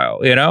for a while.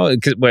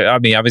 Because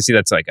obviously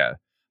that's like a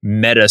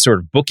meta sort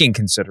of booking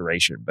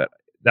consideration, but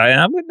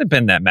I wouldn't have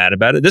been that mad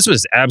about it. This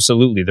was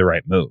absolutely the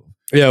right move.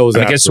 Yeah, it was.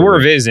 Because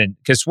Swerve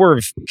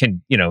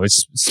can,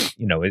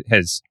 it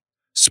has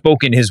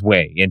spoken his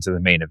way into the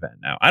main event.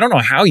 Now, I don't know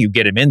how you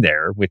get him in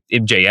there with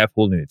MJF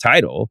holding the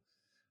title.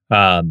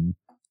 But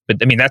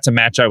that's a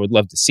match I would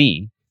love to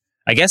see.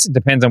 I guess it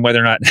depends on whether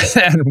or not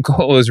Adam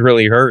Cole is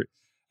really hurt.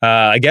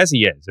 I guess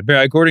he is.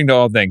 According to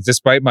all things,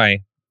 despite my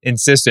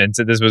insistence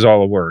that this was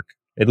all a work,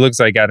 it looks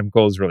like Adam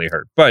Cole is really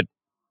hurt. But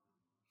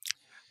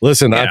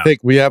listen, I think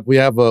we have a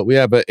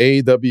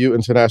AEW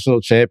International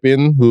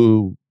Champion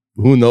who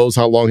knows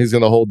how long he's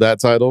going to hold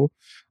that title.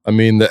 The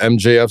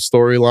MJF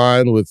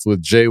storyline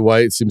with Jay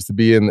White seems to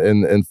be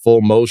in full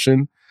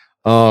motion.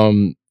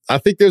 I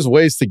think there's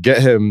ways to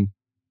get him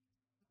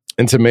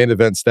into main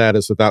event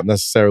status without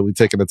necessarily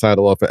taking the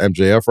title off of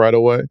MJF right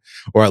away,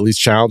 or at least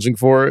challenging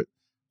for it.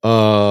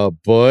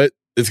 But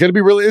it's going to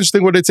be really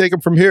interesting where they take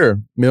him from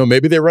here.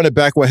 Maybe they run it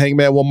back with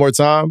Hangman one more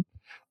time.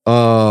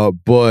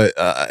 But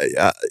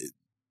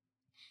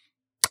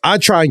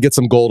I'd try and get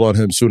some gold on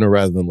him sooner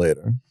rather than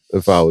later.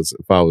 If I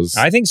was,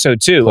 I think so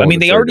too.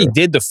 They already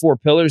did the 4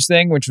 pillars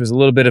thing, which was a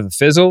little bit of a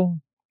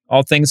fizzle,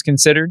 all things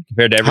considered,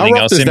 compared to everything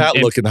else. How rough does that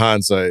look in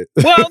hindsight?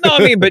 Well, no,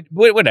 but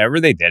whatever,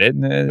 they did it.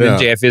 And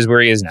MJF is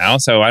where he is now,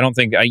 so I don't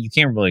think you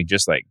can't really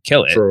just like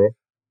kill it. True.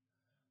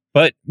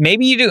 But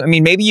maybe you do.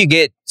 Maybe you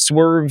get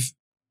Swerve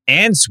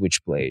and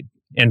Switchblade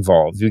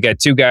involved. You got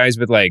 2 guys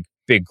with like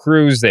big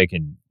crews. They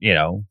can,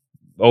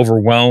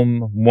 overwhelm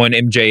one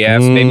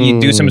MJF. Maybe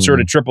you do some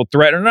sort of triple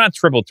threat, or not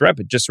triple threat,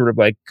 but just sort of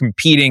like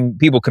competing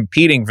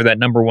for that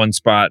number 1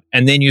 spot.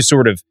 And then you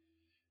sort of,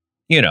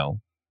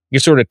 you're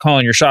sort of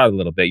calling your shot a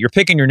little bit. You're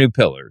picking your new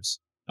pillars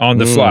on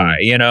the fly.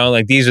 You know,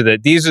 like these are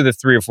the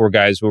 3 or 4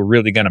 guys who are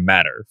really going to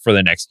matter for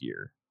the next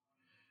year.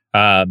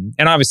 And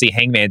obviously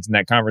Hangman's in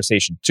that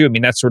conversation too. I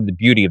mean, that's sort of the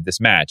beauty of this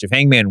match. If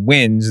Hangman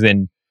wins,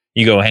 then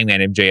you go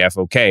Hangman MJF.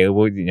 Okay,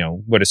 well, you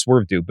know, what does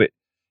Swerve do? But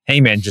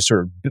Hangman just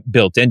sort of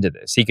built into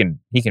this. He can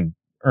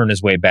earn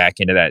his way back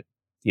into that,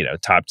 you know,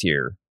 top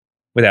tier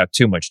without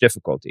too much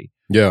difficulty.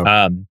 Yeah.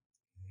 I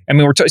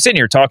mean, we're sitting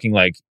here talking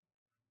like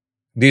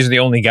these are the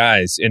only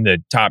guys in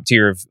the top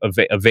tier of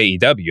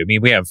AEW. I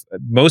mean, we have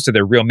most of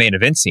their real main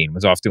event scene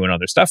was off doing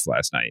other stuff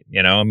last night.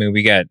 You know, I mean,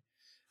 we got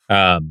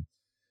the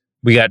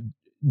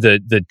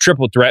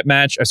triple threat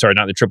match. Sorry,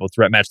 not the triple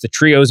threat match. The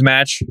trios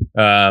match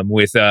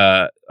with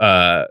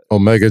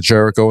Omega,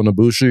 Jericho, and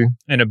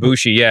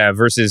Ibushi. Yeah,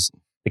 versus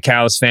the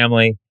Callis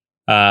family,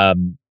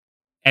 and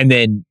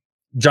then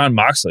Jon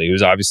Moxley,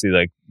 who's obviously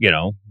like, you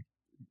know,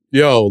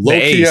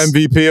 low-key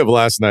MVP of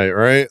last night,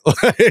 right?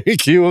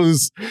 Like he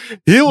was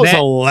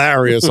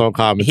hilarious on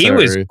commentary. He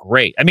was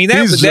great. I mean,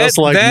 he's just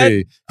like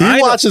me.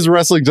 He watches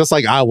wrestling just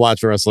like I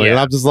watch wrestling, and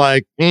I'm just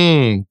like,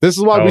 this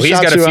is why we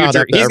shout you out.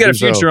 He's got a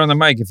future on the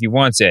mic if he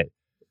wants it.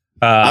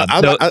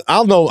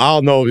 I'll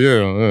know.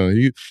 Yeah,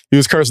 he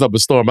was cursing up a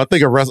storm. I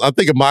think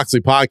a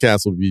Moxley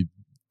podcast would be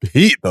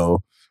heat though.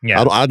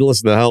 Yeah, I'd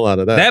listen the hell out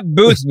of that. That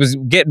booth was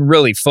getting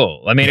really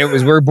full. I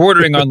mean, we're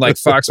bordering on like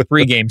Fox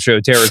pregame show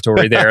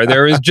territory there.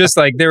 There was just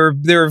like there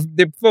were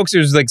folks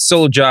whose like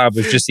sole job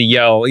was just to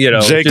yell. You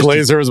know, Jake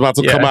Glazer was about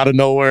to come out of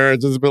nowhere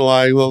and just be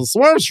like, "Well,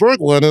 Swerve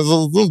Strickland is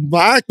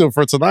active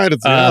for tonight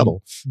at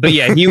Seattle." But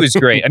yeah, he was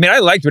great. I mean, I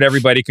liked what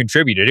everybody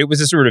contributed. It was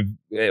a sort of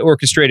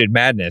orchestrated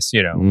madness,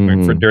 you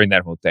know, for during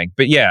that whole thing.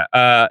 But yeah,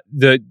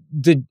 the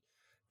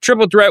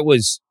triple threat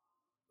was.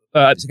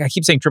 I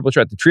keep saying triple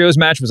threat. The trios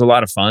match was a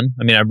lot of fun.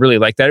 I mean, I really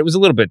liked that. It was a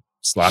little bit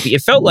sloppy.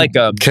 It felt like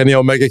Kenny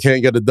Omega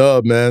can't get a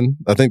dub, man.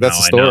 I think that's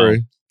the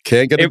story.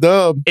 Can't get a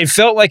dub. It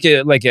felt like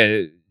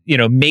a you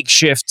know,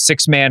 makeshift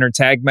 6-man or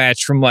tag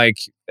match from like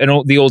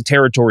the old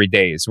territory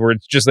days, where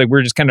it's just like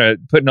we're just kind of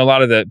putting a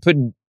lot of your.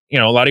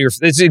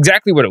 It's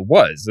exactly what it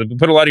was.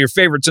 Put a lot of your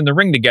favorites in the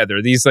ring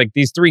together. These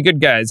 3 good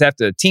guys have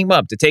to team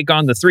up to take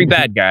on the 3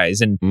 bad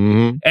guys, and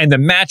the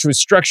match was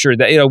structured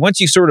that, you know, once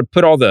you sort of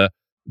put all the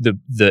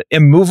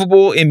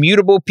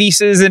immutable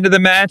pieces into the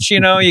match, you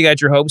know, you got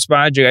your hope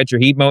spot, you got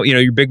your heat you know,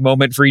 your big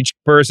moment for each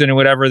person and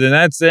whatever, then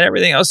that's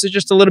everything else is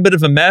just a little bit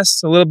of a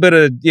mess, a little bit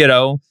of, you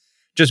know,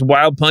 just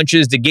wild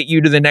punches to get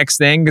you to the next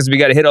thing because we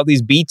got to hit all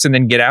these beats and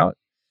then get out.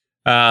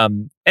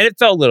 And it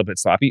felt a little bit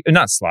sloppy,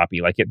 not sloppy,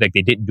 like they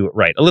didn't do it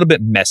right, a little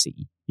bit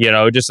messy, you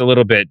know, just a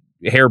little bit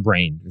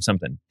harebrained or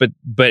something. But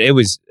it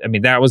was, I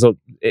mean, that was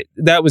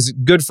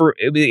good for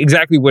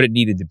exactly what it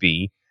needed to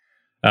be.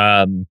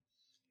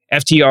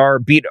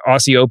 FTR beat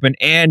Aussie Open,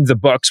 and the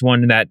Bucks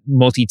won that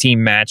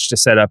multi-team match to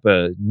set up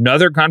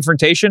another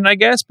confrontation, I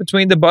guess,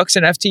 between the Bucks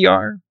and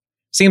FTR.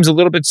 Seems a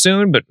little bit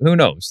soon, but who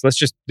knows? Let's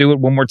just do it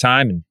one more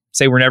time and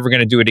say we're never going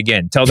to do it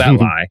again. Tell that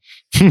lie.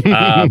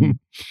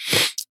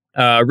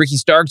 Ricky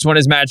Starks won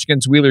his match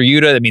against Wheeler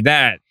Yuta. I mean,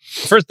 that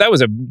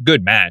was a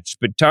good match,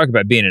 but talk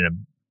about being in a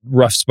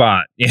rough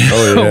spot. You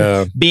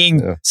know?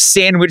 Being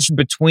sandwiched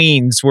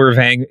between Swerve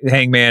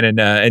Hangman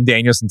and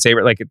Danielson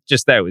Sabre. Like,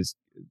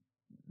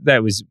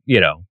 that was,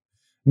 you know,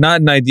 not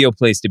an ideal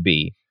place to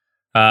be.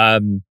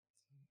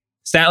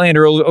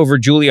 Statlander over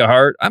Julia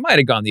Hart. I might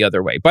have gone the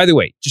other way. By the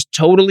way, just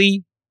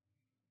totally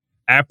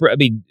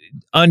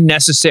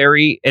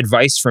unnecessary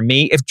advice from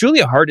me. If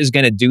Julia Hart is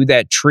going to do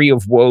that Tree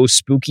of Woe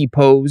spooky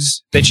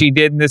pose that she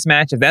did in this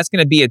match, if that's going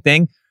to be a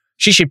thing,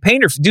 she should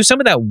do some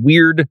of that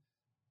weird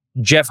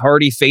Jeff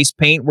Hardy face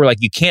paint where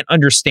like you can't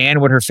understand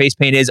what her face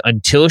paint is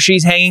until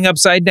she's hanging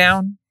upside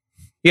down.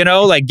 You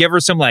know, like give her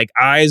some like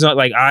eyes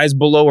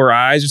below her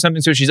eyes or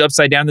something, so she's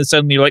upside down. Then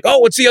suddenly you're like, oh,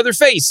 what's the other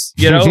face?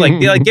 You know,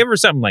 like give her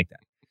something like that.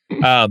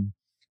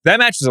 That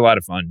match was a lot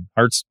of fun.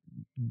 Hart's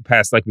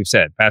past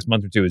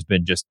month or two has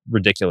been just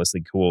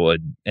ridiculously cool,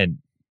 and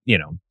you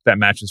know that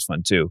match was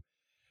fun too.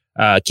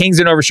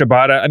 Kingston over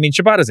Shibata. I mean,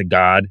 Shibata's a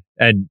god,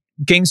 and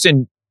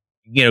Kingston,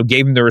 you know,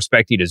 gave him the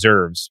respect he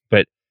deserves.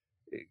 But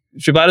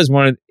Shibata's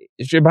like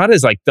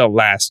the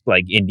last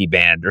like indie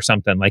band or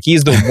something. Like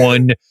he's the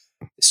one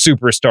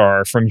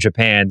superstar from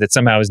Japan that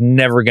somehow is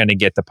never going to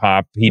get the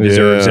pop he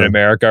deserves in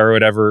America or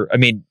whatever. I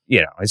mean,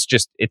 you know,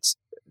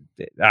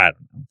 I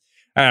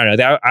don't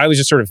know. I was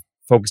just sort of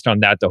focused on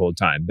that the whole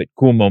time, but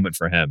cool moment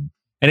for him.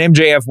 And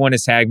MJF won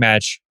his tag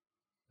match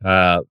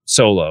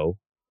solo.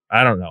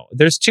 I don't know.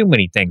 There's too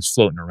many things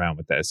floating around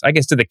with this. I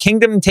guess, did the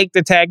Kingdom take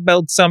the tag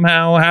belt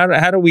somehow?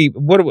 How do we,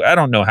 I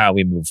don't know how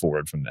we move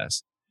forward from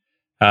this.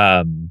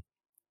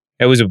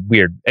 It was a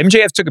weird.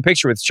 MJF took a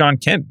picture with Shawn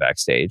Kemp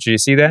backstage. Did you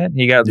see that?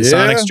 He got the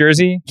Sonics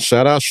jersey.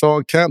 Shout out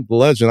Shawn Kemp, the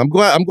legend. I'm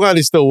glad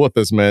he's still with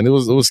us, man. It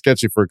was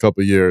sketchy for a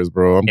couple of years,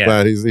 bro. I'm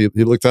glad he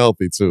looked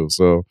healthy too.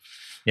 So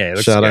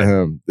shout out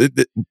him.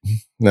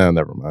 Nah,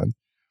 never mind.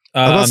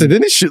 I was about to say,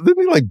 didn't he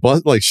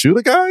shoot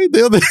a guy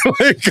the other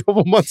a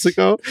couple months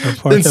ago?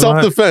 In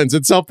self-defense.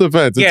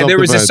 Yeah, there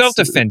was a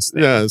self-defense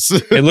thing. Yes.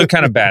 It looked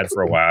kind of bad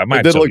for a while. I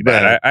might have told you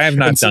that. I have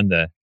not done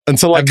the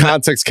Until like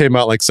context came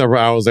out like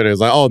several hours later. It was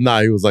like, oh,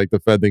 nah, he was like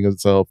defending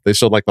himself. They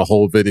showed like the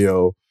whole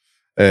video.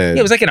 And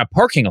it was like in a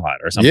parking lot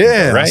or something.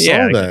 Yeah, right? I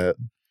saw that.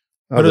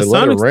 But are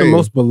Sonic's the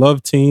most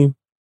beloved team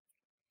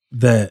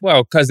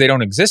well, because they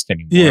don't exist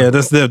anymore. Yeah,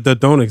 that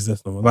don't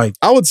exist anymore. Like,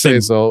 I would say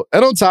so.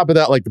 And on top of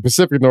that, like the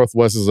Pacific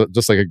Northwest is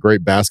just like a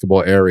great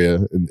basketball area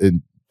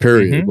in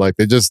period. Like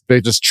they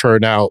just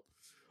churn out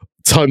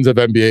tons of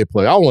NBA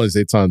play. I don't want to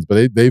say tons,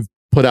 but they've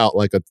put out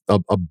like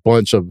a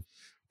bunch of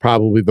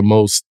probably the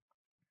most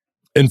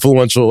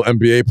influential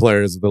NBA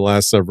players of the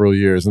last several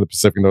years in the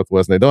Pacific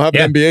Northwest. And they don't have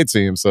an NBA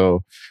team,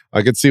 so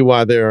I could see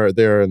why they're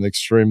an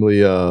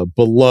extremely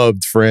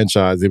beloved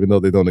franchise, even though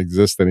they don't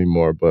exist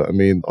anymore. But I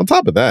mean, on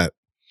top of that,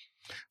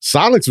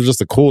 Sonics was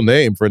just a cool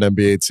name for an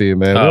NBA team,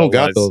 man. We don't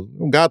got those. We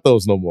don't got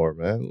those no more,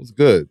 man. It was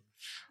good.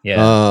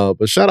 Yeah.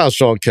 But shout out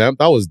Sean Kemp.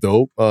 That was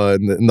dope.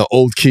 In the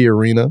old Key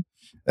Arena,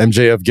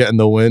 MJF getting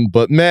the win.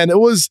 But man, it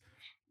was.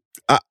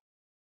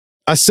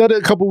 I said it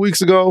a couple weeks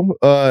ago,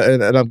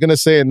 and I'm gonna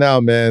say it now,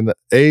 man.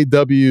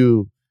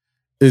 AEW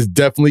is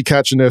definitely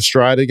catching their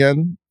stride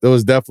again. There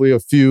was definitely a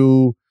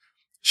few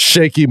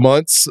shaky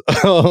months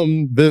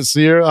this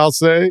year, I'll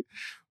say.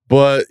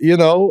 But, you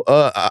know,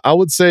 I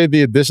would say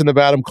the addition of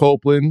Adam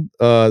Copeland,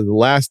 the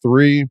last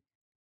 3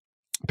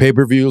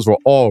 pay-per-views were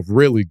all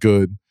really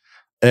good.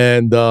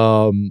 And,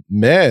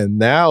 man,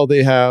 now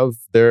they have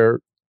their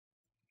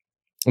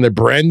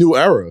brand new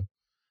era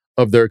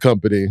of their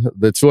company.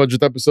 The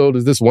 200th episode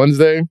is this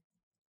Wednesday.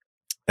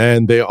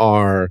 And they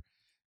are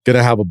going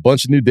to have a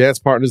bunch of new dance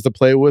partners to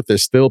play with.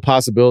 There's still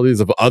possibilities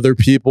of other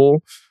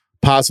people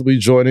possibly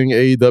joining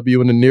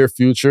AEW in the near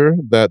future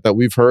that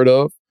we've heard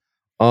of.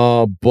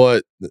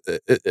 But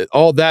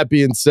all that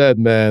being said,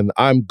 man,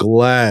 I'm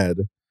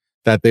glad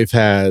that they've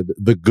had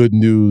the good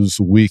news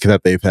week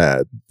that they've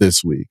had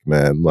this week,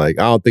 man. Like,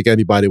 I don't think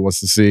anybody wants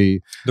to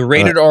see the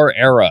rated R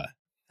era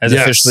has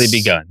officially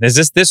begun.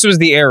 This was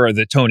the era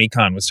that Tony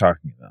Khan was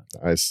talking about.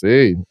 I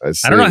see.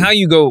 I don't know how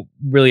you go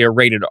really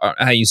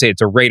how you say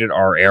it's a rated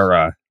R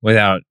era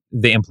without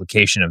the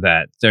implication of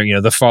that. So, you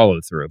know, the follow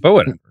through, but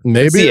whatever.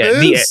 Maybe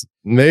it is.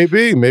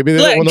 Maybe they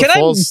don't want to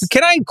false.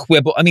 Can I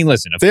quibble? I mean,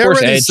 listen, of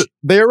course, Edge.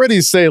 They already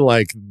say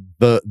like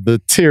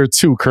the tier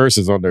 2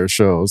 curses on their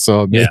show.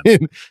 So I mean,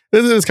 it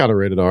is kind of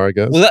rated R, I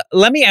guess. Well,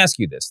 let me ask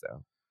you this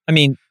though. I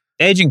mean,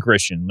 Edge and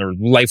Christian are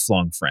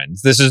lifelong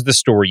friends. This is the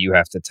story you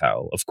have to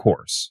tell, of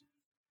course.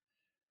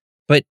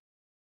 But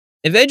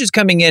if Edge is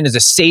coming in as a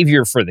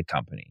savior for the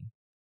company,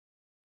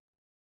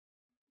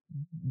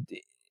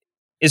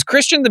 is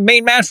Christian the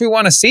main match we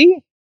want to see?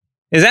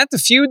 Is that the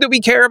feud that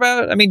we care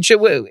about? I mean,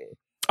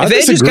 if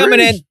Edge is coming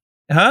in,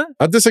 huh?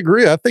 I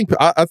disagree. I think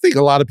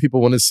a lot of people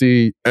want to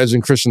see Edge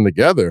and Christian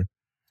together.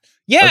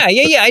 Yeah,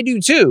 I do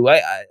too.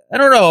 I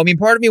don't know. I mean,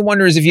 part of me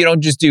wonders if you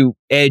don't just do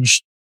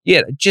Edge.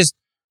 Yeah, just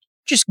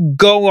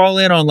go all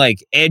in on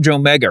like Edge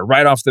Omega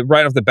right off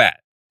the bat.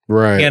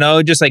 Right. You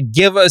know, just like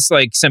give us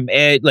like some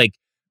Edge, like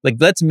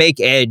let's make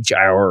Edge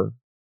our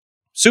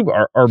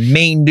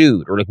main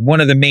dude or like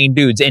one of the main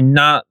dudes, and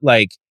not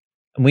like.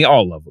 And we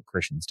all love what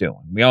Christian's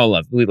doing. We all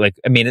love,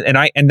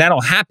 and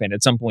that'll happen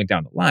at some point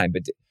down the line.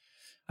 But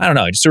I don't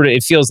know. It just sort of,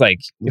 it feels like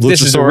if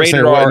this is a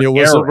rated R your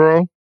whistle,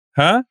 bro.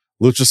 Huh?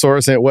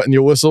 Luchasaurus ain't wetting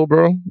your whistle,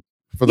 bro.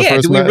 For the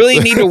first do we match? really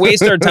need to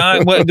waste our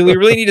time? Do we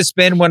really need to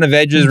spend one of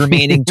Edge's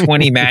remaining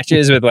 20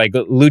 matches with like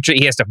Lucha?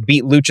 He has to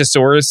beat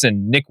Luchasaurus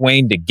and Nick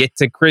Wayne to get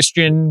to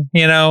Christian.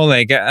 You know,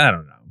 like I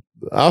don't know.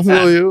 I'll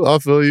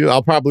feel you.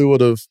 I probably would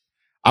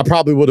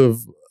have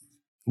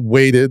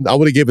waited. I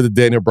would have given the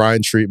Daniel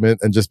Bryan treatment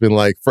and just been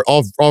like, for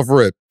off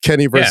rip,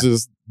 Kenny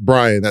versus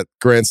Bryan at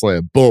Grand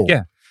Slam. Boom.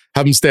 Yeah.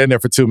 Have him stand there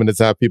for 2 minutes,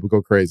 have people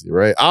go crazy,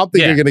 right? I don't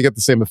think you're going to get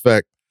the same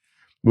effect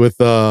with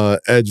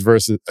Edge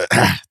versus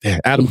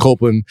Adam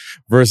Copeland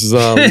versus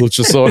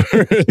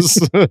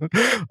Luchasaurus.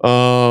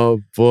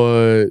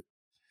 But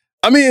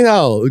I mean,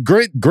 hell,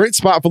 great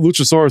spot for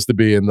Luchasaurus to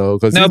be in though,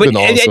 because he's been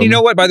awesome. And you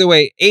know what? By the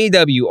way,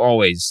 AEW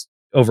always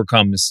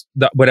overcomes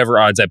whatever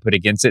odds I put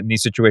against it in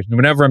these situations.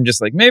 Whenever I'm just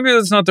like, maybe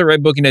that's not the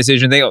right booking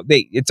decision.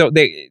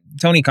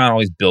 Tony Khan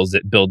always builds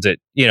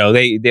it. You know,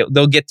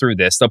 they'll get through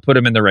this. They'll put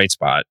him in the right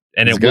spot,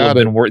 and it will have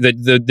been worth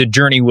the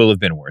journey will have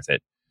been worth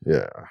it.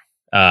 Yeah.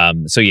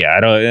 So yeah, I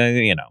don't.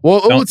 You know,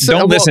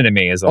 don't listen to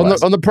me.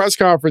 On the press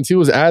conference, he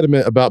was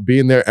adamant about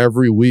being there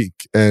every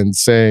week and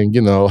saying,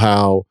 you know,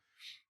 how,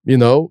 you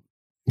know,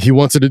 he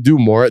wanted to do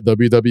more at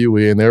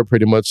WWE, and they're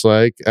pretty much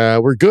like,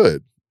 we're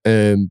good.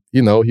 And,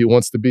 you know, he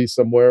wants to be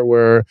somewhere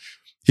where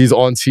he's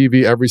on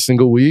TV every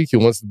single week. He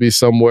wants to be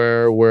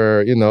somewhere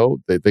where, you know,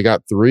 they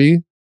got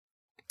three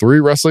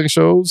wrestling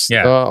shows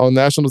on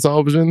national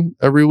television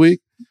every week.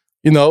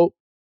 You know,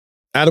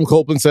 Adam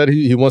Copeland said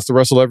he wants to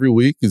wrestle every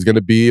week. He's going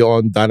to be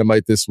on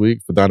Dynamite this week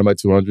for Dynamite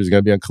 200. He's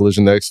going to be on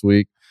Collision next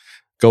week.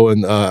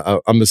 Going,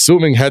 I'm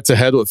assuming head to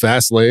head with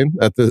Fastlane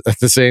at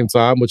the same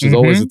time, which is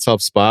always a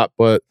tough spot.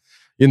 But,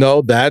 you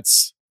know,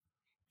 that's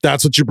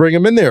what you bring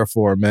him in there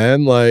for,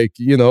 man. Like,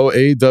 you know,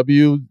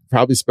 AEW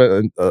probably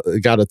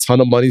got a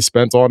ton of money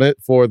spent on it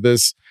for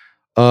this,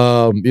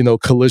 you know,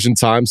 Collision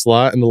time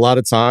slot. And a lot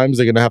of times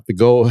they're going to have to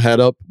go head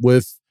up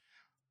with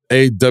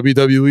a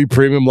WWE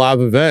premium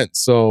live event.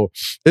 So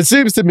it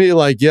seems to me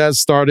like, yes,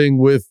 starting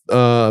with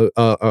a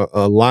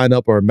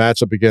lineup or a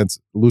matchup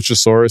against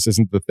Luchasaurus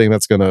isn't the thing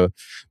that's going to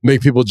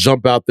make people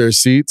jump out their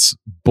seats.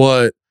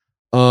 But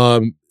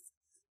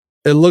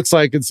it looks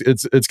like it's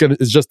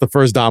just the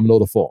first domino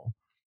to fall.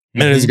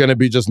 And it's going to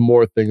be just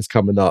more things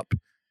coming up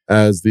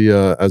as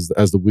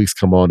the weeks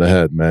come on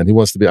ahead, man.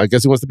 I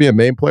guess he wants to be a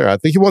main player. I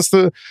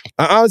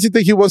honestly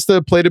think he wants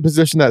to play the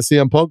position that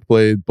CM Punk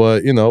played,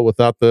 but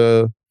without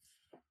the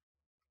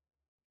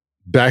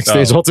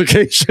backstage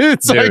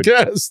altercations, dude, I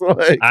guess.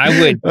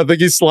 I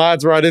think he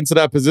slides right into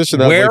that position.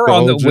 Where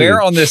on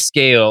the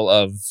scale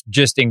of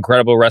just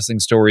incredible wrestling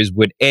stories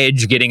would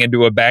Edge getting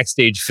into a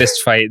backstage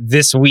fist fight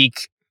this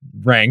week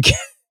rank?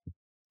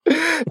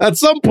 At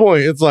some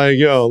point, it's like,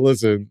 yo,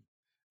 listen,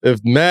 if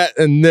Matt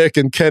and Nick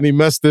and Kenny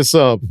messed this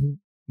up,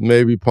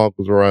 maybe Punk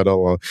was right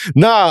all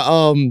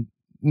along.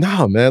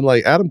 Nah, man.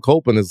 Like, Adam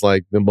Copeland is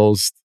like the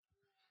most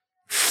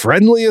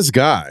friendliest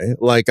guy.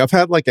 Like, I've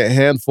had like a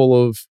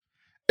handful of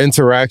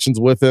interactions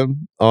with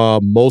him.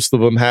 Most of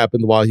them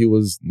happened while he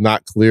was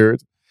not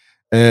cleared.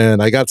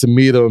 And I got to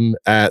meet him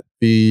at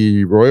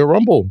the Royal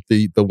Rumble,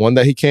 the one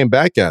that he came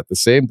back at, the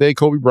same day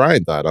Kobe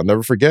Bryant died. I'll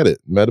never forget it.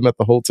 Met him at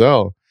the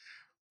hotel.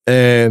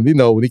 And,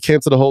 when he came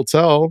to the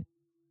hotel,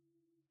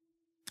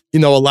 a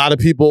lot of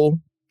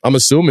people, I'm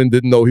assuming,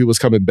 didn't know he was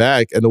coming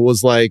back. And it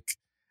was like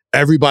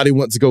everybody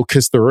went to go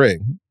kiss the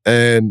ring.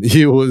 And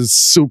he was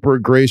super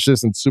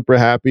gracious and super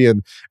happy.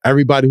 And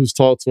everybody who's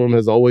talked to him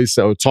has always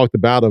said, or talked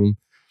about him,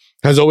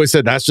 has always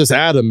said, that's just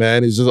Adam,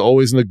 man. He's just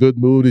always in a good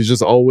mood. He's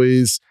just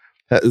always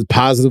has a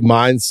positive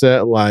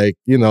mindset. Like,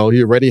 he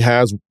already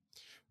has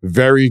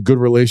very good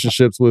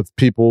relationships with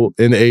people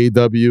in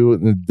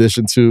AEW in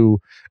addition to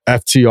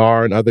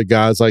FTR and other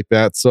guys like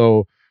that.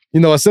 So,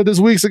 I said this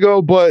weeks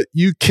ago, but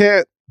you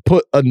can't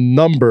put a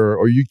number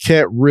or you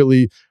can't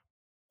really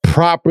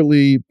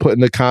properly put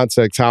into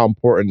context how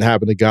important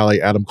having a guy like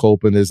Adam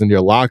Copeland is in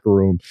your locker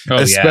room,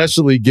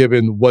 especially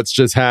given what's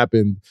just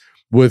happened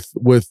with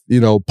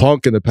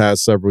Punk in the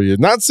past several years.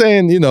 Not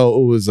saying, it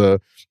was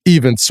a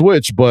even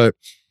switch, but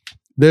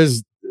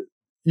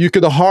you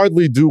could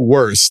hardly do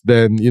worse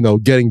than,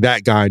 getting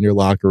that guy in your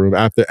locker room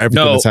after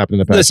everything that's happened in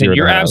the past year. Listen,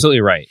 you're absolutely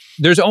right.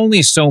 There's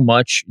only so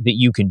much that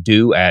you can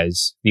do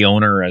as the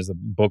owner, as the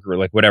booker,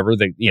 like whatever,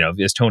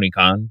 as Tony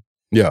Khan.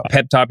 Yeah.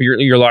 Pep talk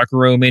your locker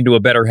room into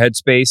a better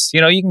headspace.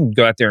 You can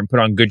go out there and put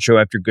on good show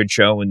after good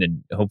show, and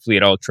then hopefully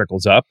it all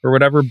trickles up or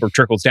whatever, or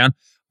trickles down.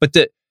 But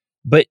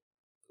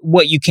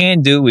what you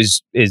can do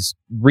is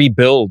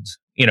rebuild,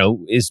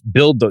 is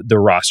build the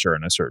roster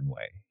in a certain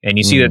way. And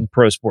you see that in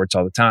pro sports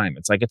all the time.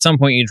 It's like at some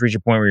point you reach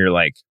a point where you're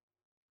like,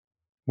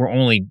 we're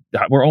only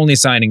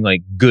signing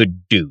like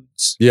good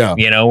dudes. Yeah.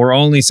 We're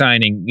only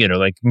signing,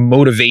 like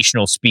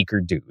motivational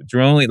speaker dudes.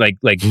 We're only like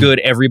good,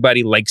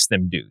 everybody likes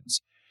them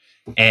dudes.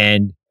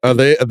 And are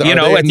they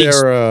in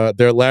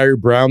their Larry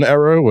Brown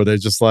era where they're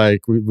just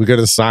like, we're going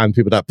to sign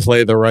people that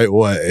play the right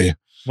way?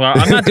 Well,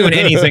 I'm not doing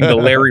anything the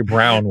Larry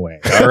Brown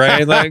way, all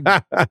right? Like,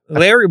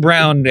 Larry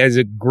Brown is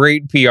a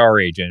great PR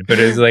agent, but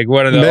is like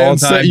one of the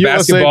all-time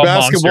basketball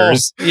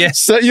monsters. Yes.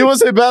 Set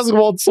USA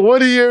basketball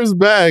 20 years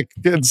back,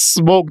 getting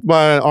smoked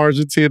by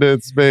Argentina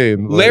and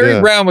Spain.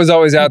 Larry Brown was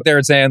always out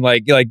there saying,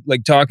 like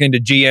talking to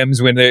GMs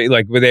when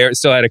they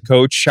still had a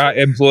coach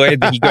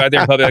employed. He go out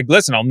there in public, like,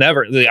 listen,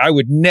 I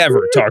would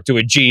never talk to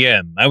a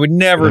GM. I would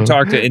never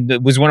talk to, and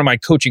it was one of my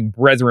coaching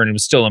brethren who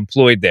was still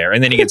employed there.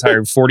 And then he gets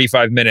hired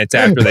 45 minutes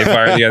after they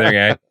fired the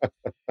other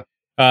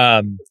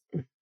guy.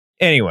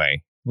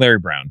 Anyway, Larry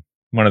Brown,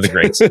 one of the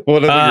greats.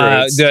 One of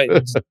the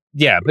greats.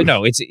 But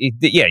no,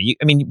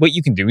 what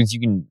you can do is you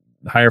can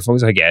hire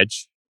folks like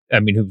Edge.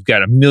 Who've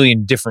got a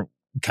million different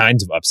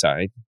kinds of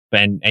upside,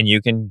 and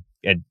you can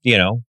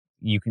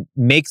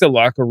make the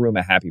locker room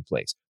a happy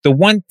place. The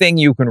one thing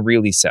you can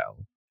really sell,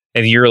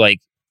 if you're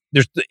like,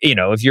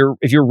 if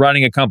you're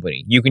running a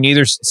company, you can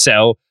either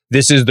sell,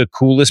 this is the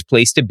coolest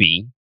place to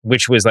be,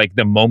 which was like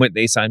the moment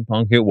they signed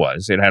Punk,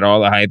 it had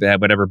all the hype, it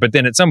had whatever. But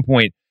then at some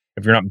point,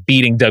 if you're not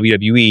beating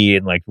WWE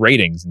in like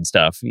ratings and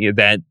stuff,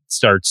 that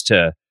starts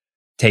to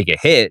take a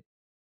hit.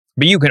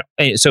 But you can,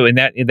 so in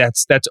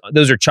that's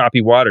those are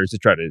choppy waters to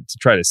try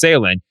to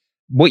sail in.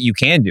 What you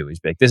can do is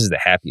be like, this is the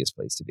happiest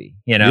place to be.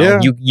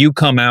 You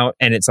come out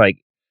and it's like,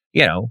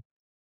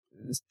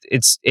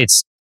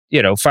 it's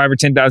 5 or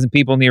 10,000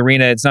 people in the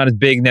arena. It's not as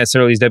big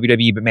necessarily as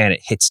WWE, but man,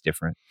 it hits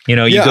different. You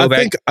go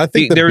back. I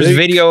think there was a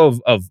video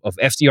of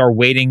FDR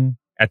waiting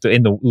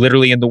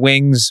literally in the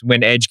wings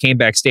when Edge came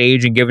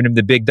backstage and giving him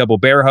the big double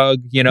bear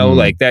hug.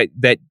 Like that.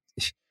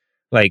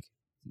 Like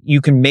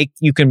you can make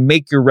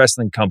your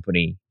wrestling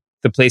company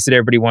the place that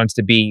everybody wants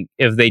to be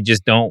if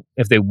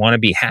they want to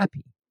be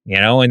happy.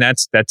 And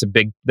that's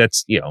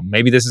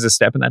maybe this is a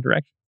step in that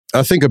direction.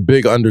 I think a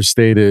big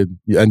understated,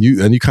 and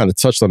you kind of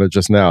touched on it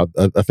just now,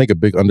 I think a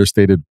big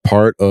understated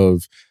part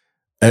of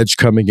Edge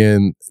coming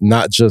in,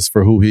 not just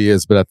for who he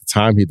is, but at the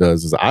time he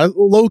does, is I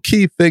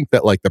low-key think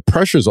that like the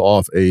pressure's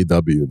off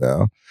AEW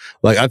now.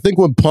 Like I think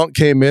when Punk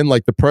came in,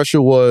 like the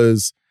pressure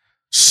was,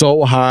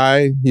 so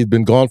high. He'd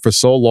been gone for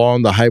so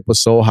long. The hype was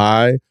so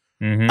high.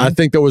 I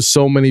think there was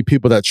so many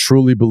people that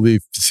truly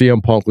believed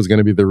CM Punk was going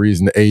to be the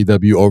reason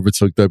AEW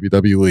overtook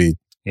WWE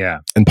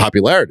in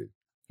popularity.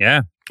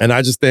 Yeah. And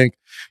I just think,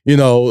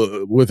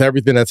 with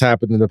everything that's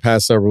happened in the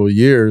past several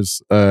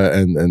years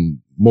and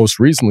most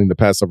recently in the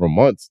past several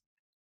months,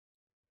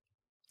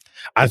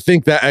 I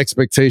think that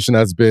expectation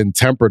has been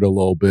tempered a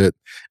little bit,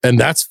 and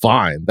that's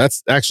fine.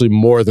 That's actually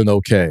more than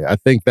okay. I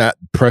think that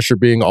pressure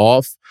being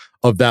off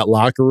of that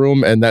locker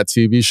room and that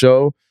TV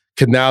show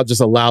can now just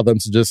allow them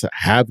to just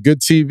have good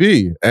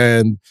TV.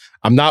 And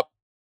I'm not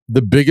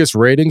the biggest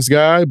ratings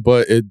guy,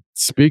 but it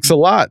speaks a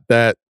lot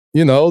that,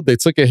 they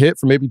took a hit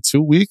for maybe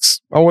 2 weeks,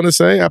 I want to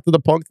say, after the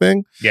Punk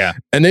thing. Yeah.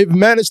 And they've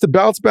managed to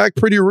bounce back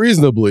pretty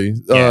reasonably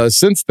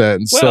since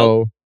then.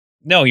 Well,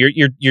 no,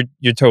 you're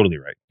totally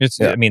right.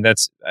 I mean,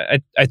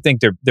 I think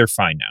they're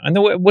fine now. And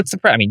what's the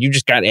problem? I mean, you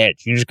just got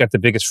Edge. You just got the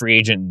biggest free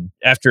agent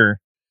after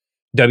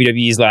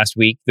WWE's last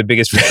week. The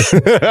biggest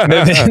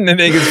the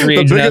biggest free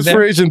agent. The biggest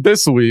free agent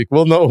this week.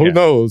 Well, no, who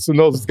knows? Who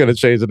knows what's going to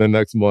change in the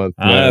next month?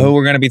 Who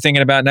we're going to be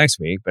thinking about next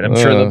week, but I'm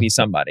sure there'll be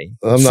somebody.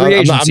 I'm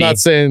not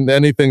saying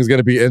anything's going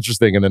to be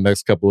interesting in the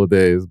next couple of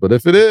days, but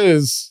if it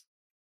is,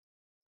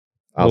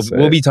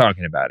 we'll be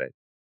talking about it.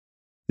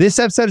 This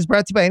episode is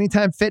brought to you by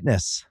Anytime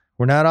Fitness.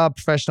 We're not all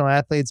professional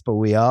athletes, but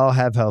we all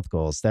have health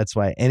goals. That's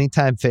why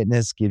Anytime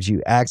Fitness gives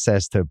you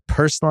access to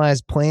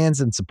personalized plans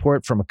and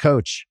support from a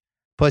coach.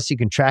 Plus, you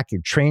can track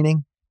your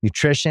training,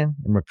 nutrition,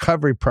 and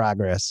recovery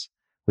progress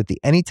with the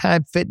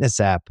Anytime Fitness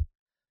app,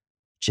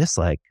 just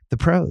like the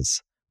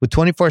pros. With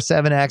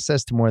 24/7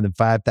 access to more than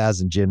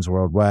 5,000 gyms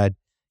worldwide,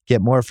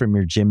 get more from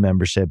your gym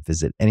membership.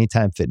 Visit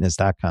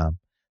anytimefitness.com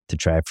to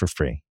try it for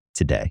free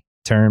today.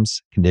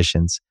 Terms,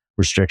 conditions,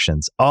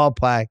 restrictions all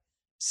apply.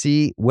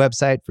 See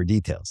website for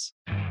details.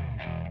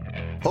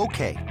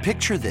 Okay,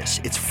 picture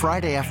this. It's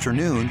Friday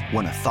afternoon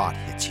when a thought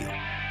hits you.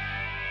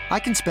 I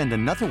can spend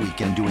another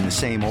weekend doing the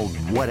same old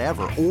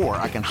whatever, or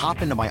I can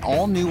hop into my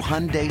all-new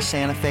Hyundai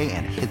Santa Fe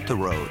and hit the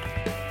road.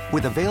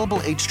 With available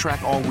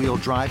H-Track all-wheel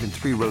drive and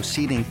 3-row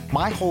seating,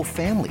 my whole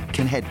family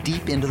can head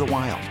deep into the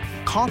wild.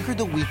 Conquer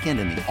the weekend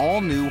in the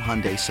all-new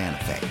Hyundai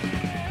Santa Fe.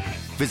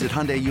 Visit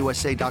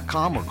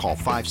HyundaiUSA.com or call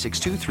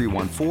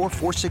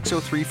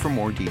 562-314-4603 for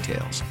more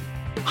details.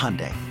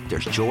 Hyundai,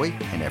 there's joy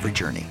in every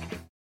journey.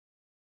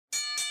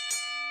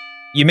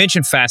 You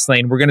mentioned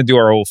Fastlane. We're going to do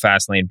our old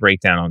Fastlane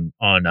breakdown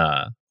on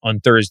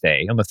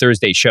Thursday, on the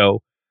Thursday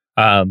show.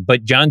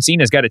 But John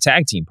Cena's got a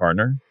tag team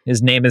partner.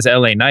 His name is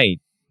LA Knight.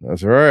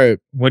 That's right.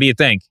 What do you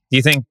think? Do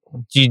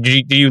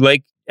you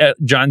like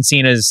John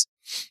Cena's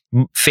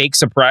fake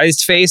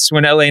surprised face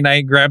when LA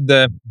Knight grabbed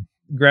the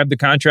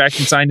contract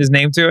and signed his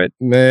name to it?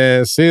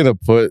 Man, Cena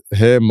put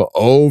him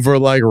over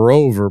like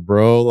Rover,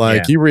 bro.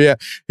 Like he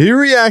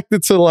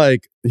reacted to LA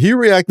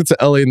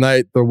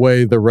Knight the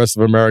way the rest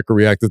of America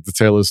reacted to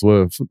Taylor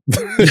Swift.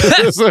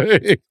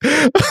 I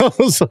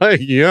was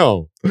like,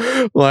 yo,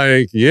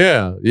 like,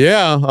 yeah,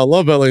 I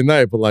love LA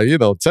Knight, but like,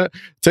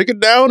 take it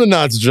down a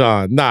notch,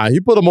 John. Nah, he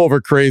put him over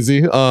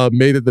crazy,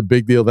 made it the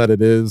big deal that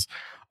it is.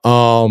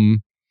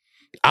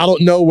 I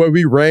don't know where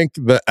we rank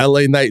the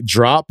LA Knight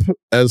drop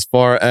as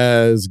far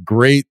as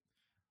great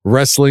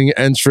wrestling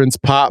entrance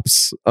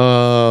pops,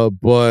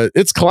 but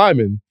it's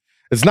climbing.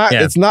 It's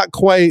not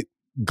quite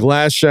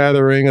glass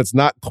shattering. It's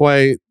not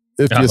quite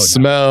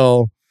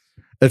smell.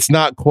 It's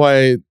not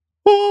quite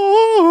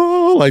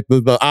like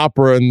the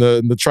opera and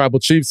the Tribal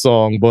Chief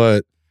song,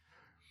 but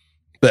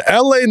the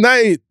LA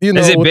Knight,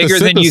 is it bigger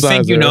than You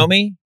Think You Know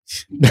Me?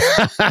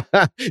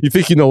 You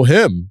think you know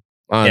him,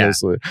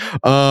 honestly.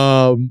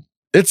 Yeah.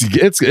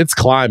 It's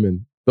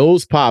climbing.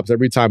 Those pops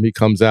every time he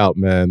comes out,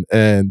 man.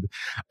 And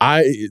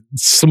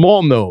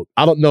small note,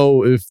 I don't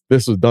know if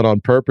this was done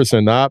on purpose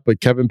or not, but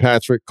Kevin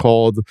Patrick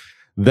called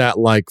that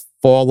like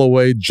fall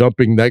away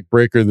jumping neck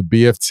breaker the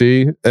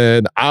BFT.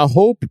 And I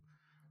hope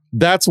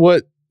that's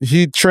what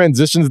he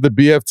transitions the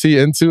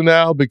BFT into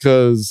now,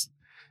 because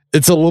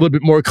it's a little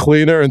bit more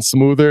cleaner and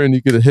smoother and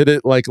you could hit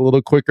it like a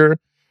little quicker.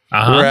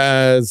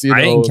 Whereas,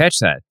 I didn't catch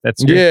that.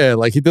 That's good. Yeah,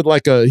 like he did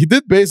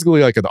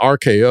basically like an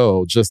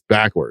RKO just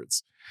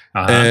backwards.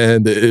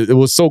 And it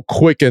was so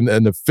quick and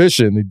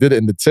efficient. He did it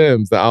in the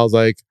Timbs that I was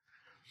like,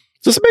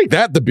 just make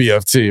that the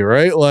BFT,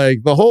 right?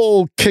 Like the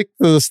whole kick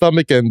to the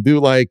stomach and do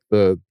like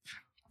the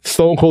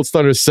Stone Cold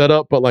Stunner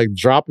setup, but like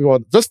dropping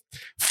on just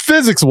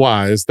physics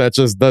wise, that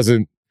just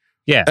doesn't.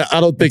 Yeah, I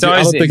don't think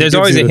there's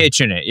always a hitch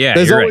in it. Yeah,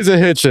 there's always a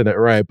hitch in it,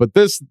 right? But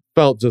this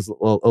felt just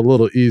a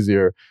little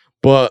easier.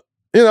 But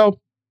I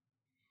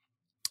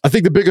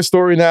think the biggest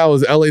story now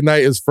is LA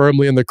Knight is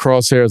firmly in the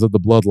crosshairs of the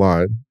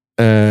bloodline.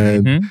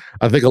 And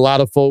I think a lot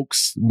of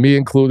folks, me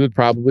included,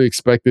 probably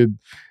expected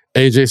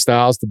AJ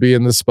Styles to be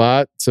in the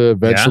spot to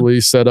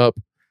eventually set up,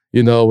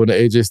 an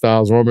AJ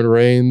Styles Roman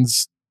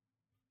Reigns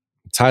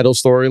title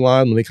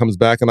storyline when he comes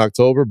back in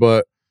October.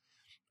 But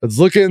it's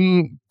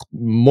looking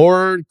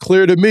more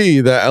clear to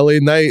me that LA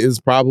Knight is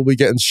probably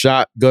getting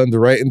shotgunned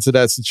right into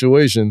that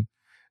situation.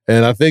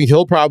 And I think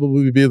he'll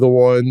probably be the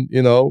one,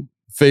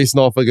 facing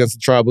off against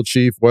the Tribal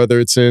Chief, whether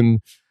it's in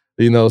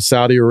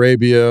Saudi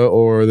Arabia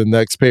or the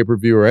next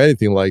pay-per-view or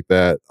anything like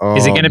that.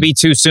 Is it going to be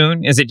too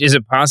soon? Is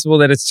it possible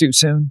that it's too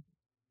soon?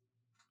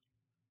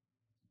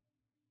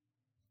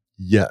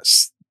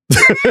 Yes.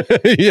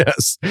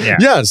 Yes. Yeah.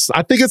 Yes.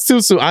 I think it's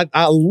too soon.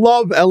 I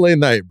love LA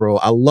Knight, bro.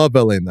 I love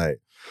LA Knight.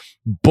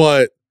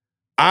 But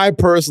I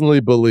personally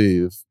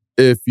believe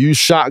if you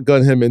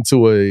shotgun him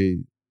into a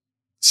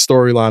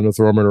storyline with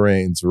Roman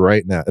Reigns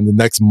right now in the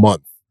next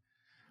month,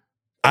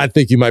 I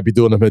think you might be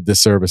doing him a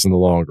disservice in the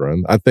long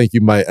run. I think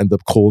you might end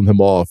up cooling him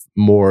off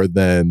more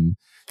than,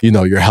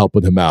 you're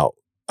helping him out.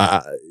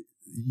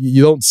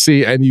 You don't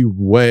see any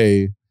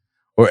way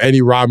or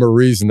any rhyme or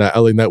reason that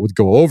LA Knight would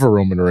go over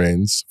Roman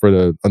Reigns for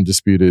the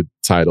undisputed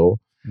title.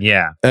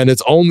 Yeah. And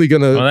it's only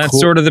going to... Well, that's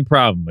sort of the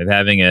problem with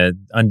having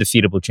an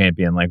undefeatable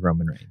champion like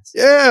Roman Reigns.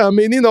 Yeah, I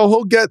mean,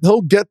 he'll get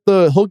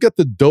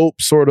the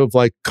dope sort of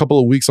like couple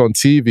of weeks on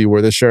TV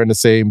where they're sharing the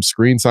same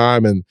screen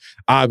time, and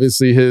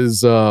obviously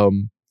his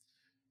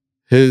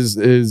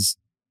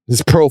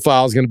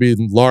profile is going to be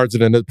larger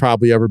than it's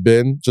probably ever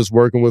been just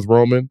working with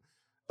Roman,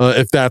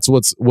 if that's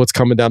what's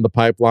coming down the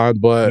pipeline.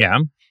 But yeah,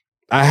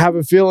 I have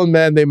a feeling,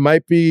 man, it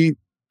might be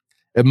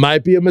a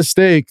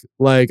mistake.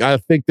 Like, I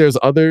think there's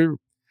other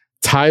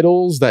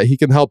titles that he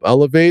can help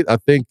elevate. I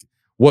think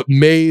what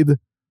made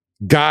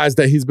guys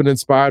that he's been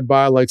inspired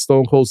by, like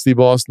Stone Cold Steve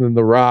Austin and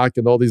The Rock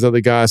and all these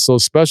other guys, so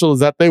special is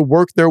that they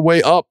worked their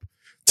way up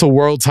to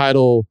world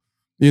title,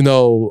 situations,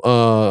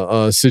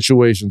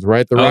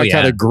 right? The Rock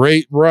had a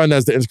great run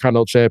as the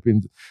Intercontinental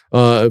Champion.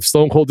 If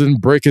Stone Cold didn't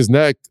break his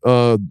neck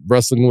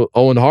wrestling with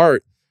Owen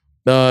Hart,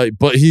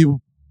 but he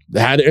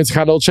had an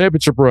Intercontinental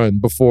Championship run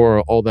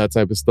before all that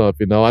type of stuff.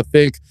 I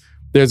think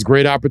there's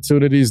great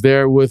opportunities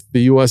there with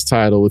the U.S.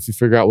 title if you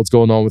figure out what's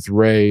going on with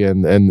Ray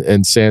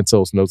and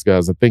Santos and those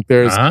guys. I think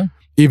there's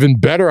even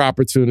better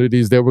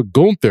opportunities there with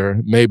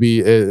Gunther,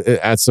 maybe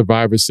at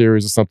Survivor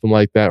Series or something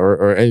like that,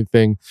 or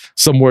anything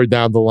somewhere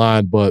down the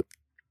line. But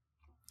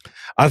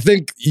I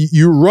think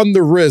you run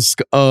the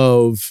risk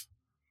of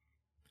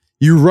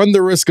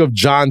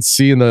John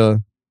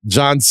Cena-ing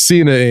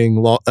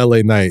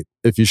LA Knight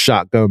if you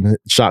shotgun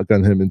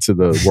him into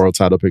the world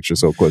title picture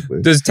so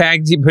quickly. Does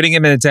putting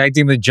him in a tag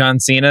team with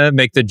John Cena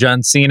make the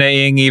John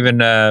Cena-ing even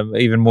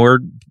more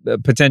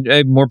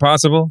potential, more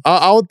possible?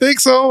 I would think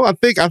so. I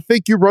think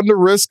you run the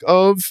risk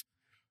of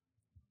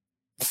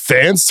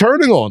fans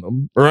turning on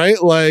him,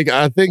 right? Like,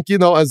 I think,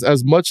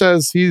 as much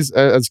as he's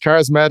as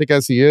charismatic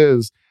as he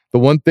is, the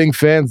one thing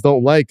fans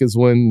don't like is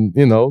when,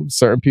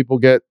 certain people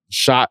get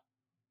shot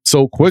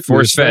so quickly,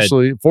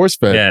 especially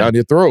force-fed down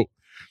your throat.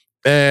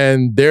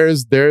 And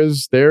there's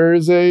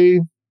a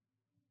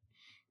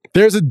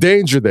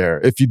danger there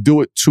if you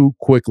do it too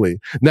quickly.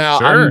 Now,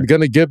 I'm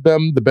going to give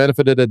them the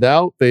benefit of the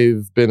doubt.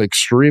 They've been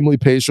extremely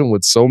patient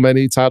with so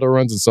many title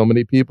runs and so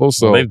many people.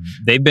 So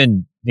they've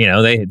been,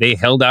 they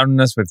held out on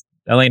us with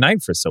LA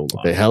Knight for so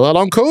long. They held out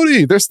on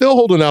Cody. They're still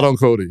holding out on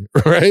Cody,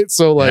 right?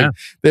 So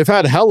they've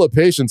had hella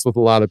patience with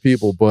a lot of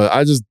people, but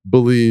I just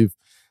believe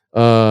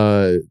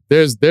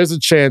there's a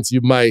chance you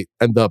might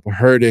end up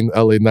hurting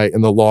LA Knight in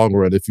the long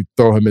run if you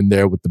throw him in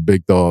there with the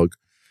big dog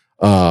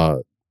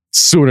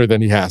sooner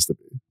than he has to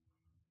be.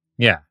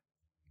 Yeah.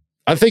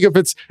 I think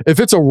if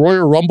it's a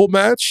Royal Rumble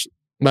match,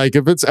 like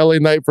if it's LA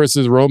Knight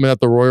versus Roman at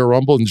the Royal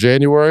Rumble in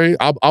January,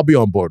 I'll be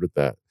on board with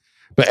that.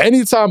 But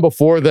anytime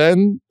before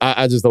then,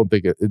 I just don't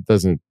think it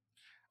doesn't.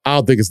 I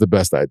don't think it's the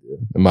best idea,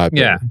 in my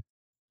opinion.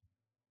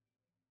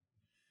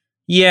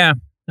 Yeah,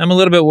 I'm a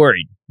little bit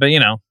worried, but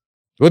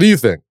what do you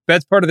think?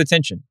 That's part of the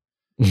tension.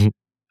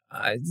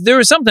 Mm-hmm. There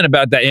was something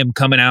about that him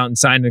coming out and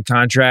signing the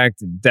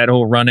contract, and that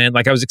whole run in.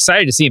 Like, I was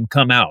excited to see him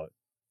come out,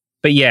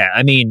 but yeah,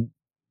 I mean,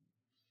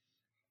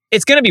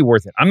 it's going to be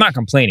worth it. I'm not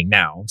complaining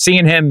now.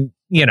 Seeing him,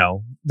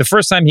 the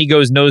first time he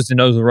goes nose to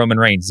nose with Roman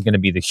Reigns is going to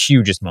be the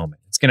hugest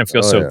moment. It's going to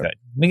feel good.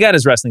 We got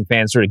his wrestling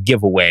fans sort of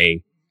give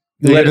away,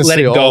 let it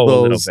go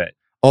a little bit.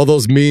 All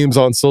those memes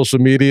on social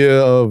media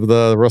of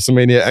the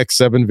WrestleMania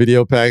X7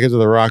 video package of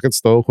the Rock and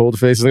Stone Cold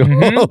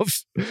facing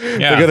off.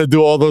 They're going to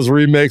do all those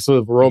remakes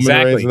with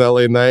Roman Reigns and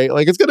LA Knight.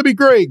 Like, it's going to be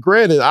great,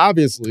 granted,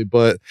 obviously,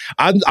 but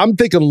I'm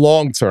thinking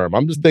long term.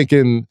 I'm just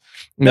thinking...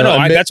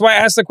 that's why I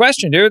asked the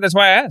question, dude. That's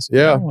why I asked.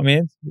 Yeah. I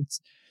mean,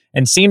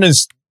 and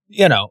Cena's,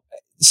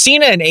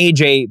 Cena and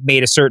AJ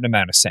made a certain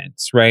amount of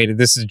sense, right?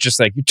 This is just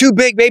like two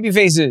big baby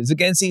faces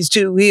against these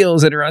two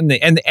heels that are on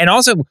the... And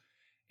also,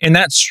 in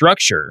that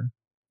structure...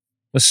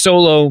 with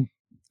Solo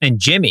and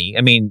Jimmy.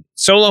 I mean,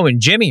 Solo and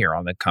Jimmy are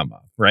on the come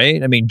up,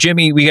 right? I mean,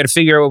 Jimmy, we got to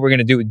figure out what we're going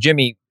to do with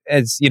Jimmy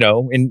as,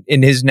 in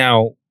his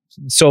now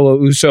Solo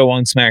Uso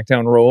on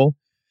SmackDown role.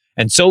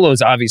 And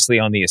Solo's obviously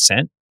on the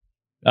ascent.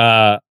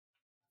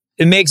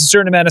 It makes a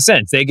certain amount of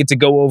sense. They get to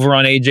go over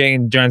on AJ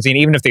and John Cena.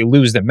 Even if they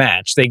lose the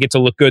match, they get to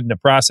look good in the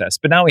process.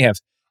 But now we have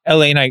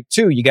LA Knight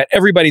too. You got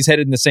everybody's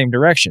headed in the same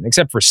direction,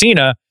 except for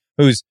Cena,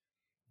 who's,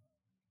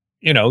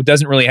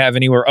 doesn't really have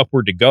anywhere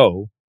upward to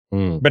go.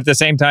 But at the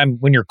same time,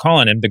 when you're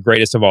calling him the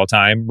greatest of all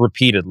time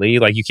repeatedly,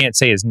 like, you can't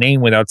say his name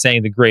without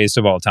saying the greatest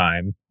of all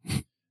time.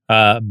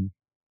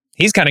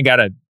 He's kind of got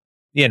to,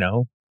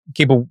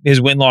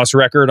 his win-loss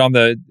record on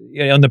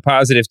the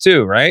positive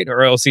too, right?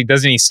 Or else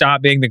doesn't he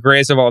stop being the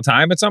greatest of all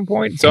time at some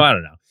point? So I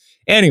don't know.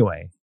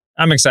 Anyway,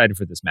 I'm excited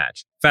for this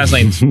match.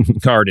 Fastlane's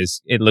card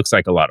it looks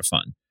like a lot of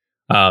fun,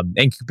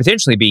 and could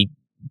potentially be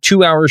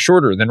 2 hours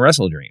shorter than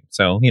Wrestle Dream.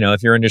 So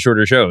if you're into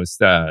shorter shows,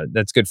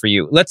 that's good for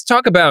you. Let's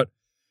talk about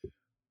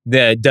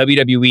the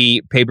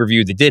WWE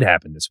pay-per-view that did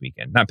happen this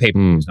weekend. Not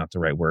pay-per-view is not the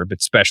right word, but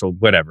special,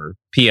 whatever.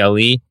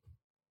 PLE,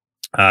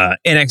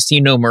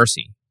 NXT No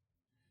Mercy.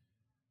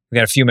 We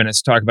got a few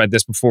minutes to talk about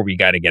this before we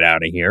got to get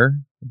out of here.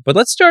 But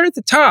let's start at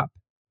the top.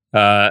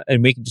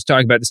 And we can just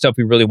talk about the stuff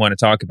we really want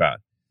to talk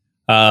about.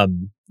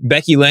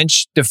 Becky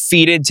Lynch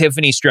defeated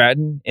Tiffany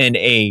Stratton in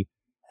a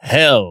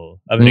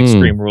hell of an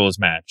Extreme Rules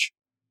match.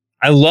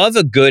 I love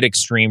a good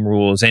Extreme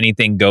Rules,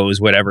 anything goes,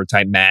 whatever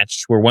type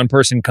match where one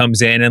person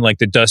comes in like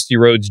the Dusty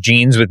Rhodes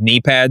jeans with knee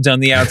pads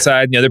on the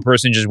outside, and the other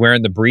person just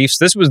wearing the briefs.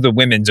 This was the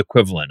women's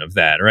equivalent of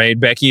that, right?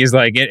 Becky's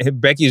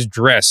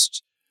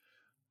dressed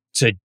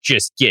to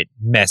just get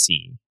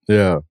messy.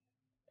 Yeah.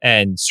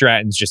 And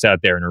Stratton's just out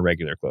there in her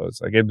regular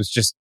clothes. Like, it was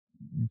just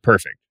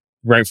perfect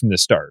right from the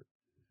start.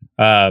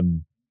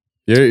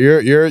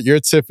 Your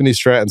Tiffany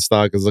Stratton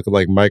stock is looking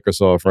like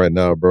Microsoft right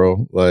now,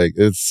 bro. Like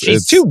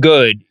she's too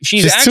good.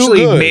 She's actually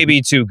too good.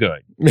 Maybe too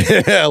good.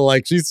 Yeah,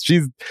 like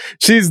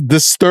she's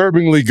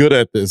disturbingly good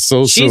at this.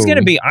 She's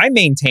gonna be. I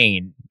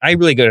maintain. I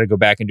really got to go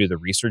back and do the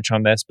research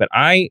on this, but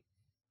I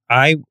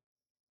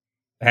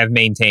have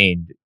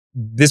maintained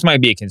this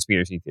might be a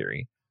conspiracy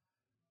theory.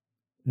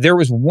 There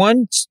was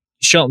one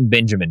Shelton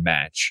Benjamin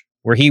match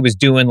where he was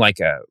doing like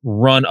a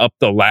run up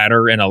the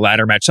ladder in a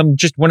ladder match.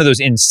 Just one of those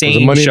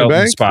insane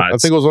Shelton spots. I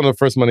think it was one of the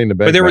first Money in the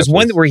Bank. But there was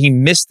one where he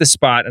missed the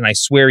spot, and I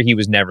swear he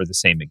was never the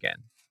same again.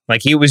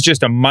 Like, he was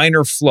just a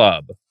minor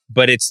flub,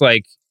 but it's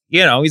like,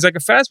 he's like a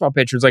fastball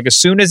pitcher. It's like, as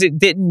soon as it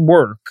didn't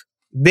work,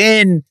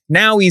 then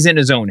now he's in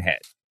his own head.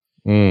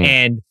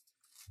 And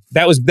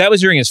that was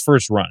during his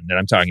first run that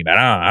I'm talking about.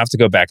 I have to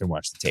go back and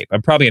watch the tape.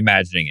 I'm probably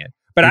imagining it.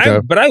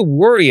 But I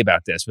worry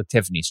about this with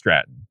Tiffany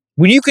Stratton.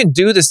 When you can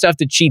do the stuff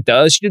that she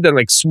does, she did that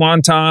like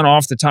swanton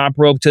off the top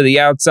rope to the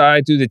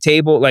outside, through the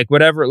table, like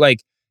whatever.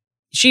 Like,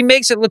 she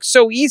makes it look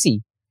so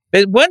easy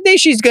that one day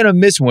she's going to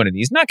miss one of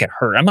these, not get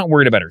hurt. I'm not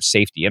worried about her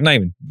safety. I'm not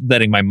even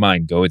letting my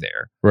mind go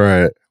there.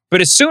 Right. But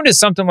as soon as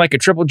something like a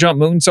triple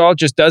jump moonsault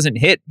just doesn't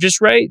hit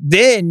just right,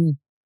 then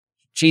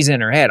she's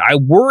in her head. I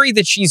worry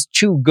that she's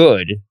too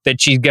good, that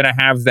she's going to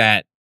have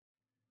that.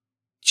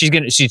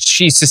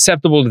 She's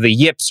susceptible to the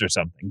yips or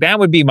something. That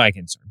would be my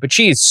concern. But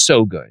she is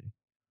so good.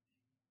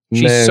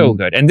 She's so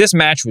good. And this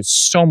match was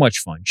so much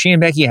fun. She and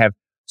Becky have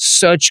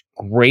such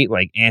great,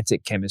 like,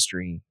 antic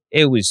chemistry.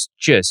 It was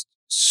just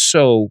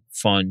so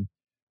fun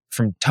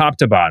from top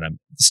to bottom.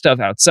 The stuff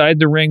outside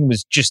the ring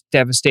was just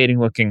devastating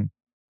looking.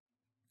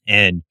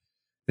 And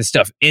the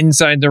stuff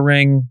inside the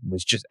ring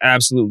was just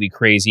absolutely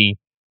crazy.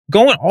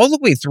 Going all the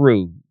way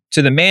through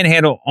to the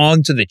manhandle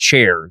onto the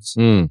chairs.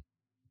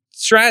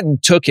 Stratton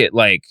took it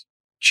like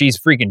she's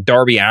freaking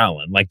Darby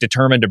Allin, like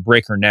determined to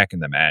break her neck in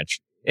the match.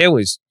 It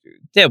was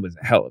a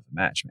hell of a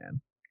match,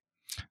 man.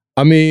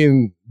 I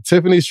mean,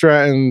 Tiffany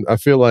Stratton, I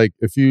feel like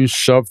if you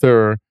shoved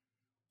her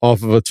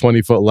off of a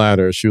 20-foot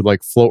ladder, she would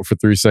like float for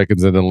 3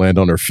 seconds and then land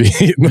on her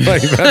feet.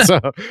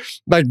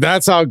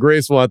 that's how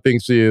graceful I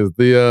think she is.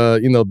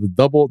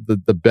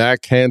 The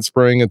back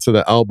handspring into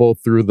the elbow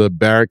through the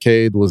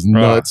barricade was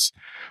nuts.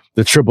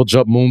 The triple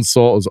jump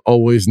moonsault was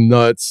always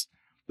nuts.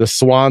 The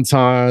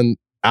swanton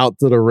out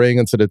to the ring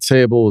into the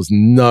table was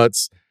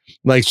nuts.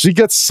 Like, she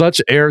gets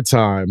such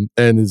airtime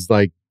and is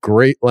like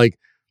great. Like,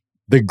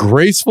 the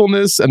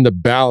gracefulness and the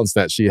balance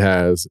that she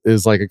has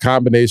is like a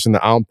combination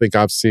that I don't think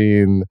I've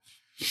seen.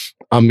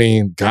 I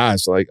mean,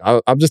 gosh, like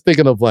I'm just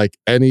thinking of like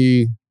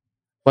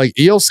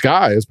Io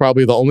Sky is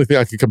probably the only thing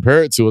I could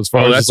compare it to as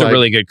far as that's a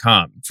really good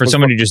comp for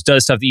someone who just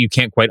does stuff that you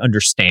can't quite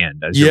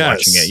understand as you're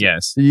watching it.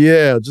 Yes.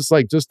 Yeah. Just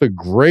the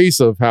grace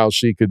of how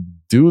she could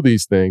do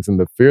these things and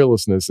the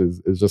fearlessness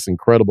is just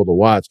incredible to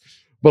watch.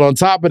 But on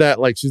top of that,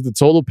 like, she's the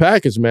total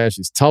package, man.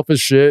 She's tough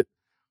as shit.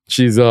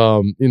 She's,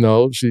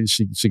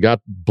 she got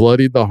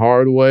bloodied the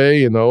hard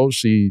way.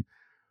 She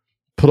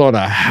put on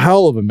a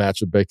hell of a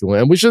match with Becky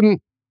Lynch. And we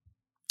shouldn't,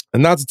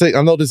 and not to take,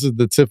 I know this is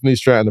the Tiffany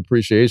Stratton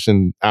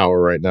appreciation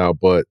hour right now,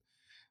 but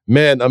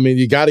man, I mean,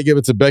 you got to give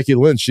it to Becky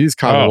Lynch. She's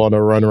kind of on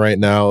a run right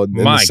now. In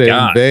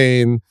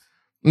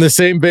the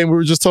same vein, we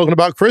were just talking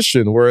about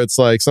Christian, where it's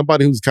like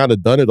somebody who's kind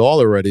of done it all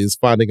already is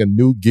finding a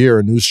new gear,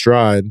 a new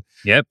stride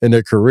in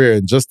their career.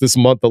 And just this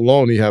month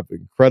alone, you have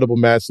incredible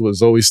match with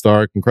Zoe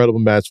Stark, incredible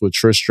match with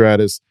Trish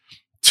Stratus,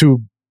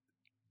 2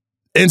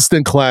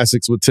 instant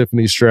classics with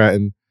Tiffany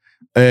Stratton.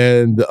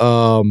 And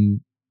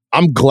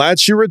I'm glad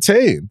she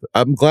retained.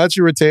 Because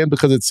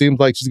it seems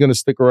like she's going to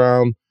stick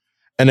around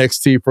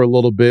NXT for a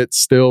little bit,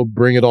 still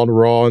bring it on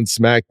Raw and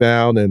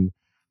SmackDown and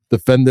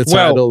defend the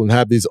title and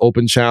have these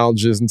open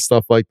challenges and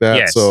stuff like that.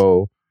 Yes.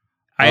 So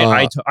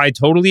I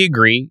totally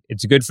agree.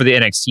 It's good for the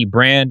NXT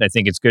brand. I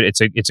think it's good.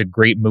 It's a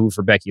great move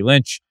for Becky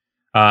Lynch.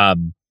 But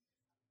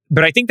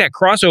I think that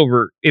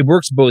crossover, it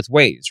works both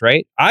ways,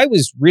 right? I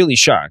was really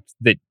shocked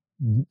that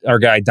our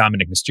guy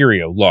Dominic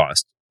Mysterio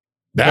lost.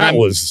 That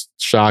was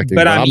shocking.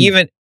 But I'm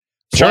even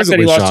shocked that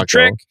he lost to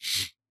Trick.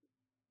 Though.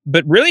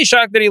 But really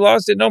shocked that he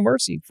lost at No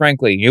Mercy,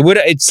 frankly.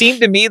 It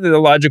seemed to me that the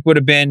logic would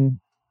have been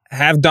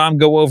have Dom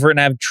go over and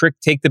have Trick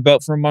take the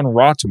belt from him on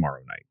Raw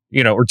tomorrow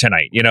night, or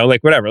tonight,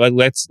 like whatever. Like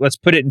let's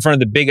put it in front of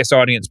the biggest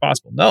audience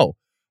possible. No,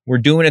 we're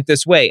doing it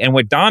this way. And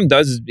what Dom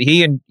does is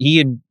he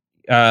and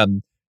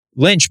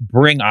Lynch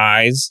bring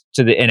eyes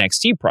to the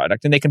NXT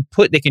product, and they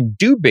can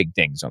do big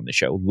things on the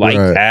show, like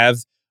have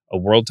a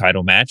world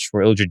title match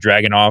where Ilja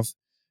Dragunov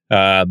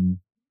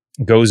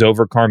goes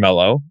over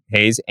Carmelo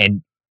Hayes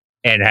and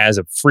has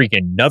a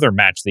freaking another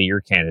match of the year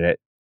candidate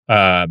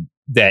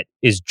that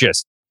is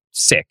just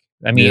sick.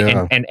 I mean,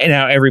 and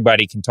how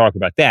everybody can talk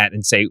about that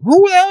and say,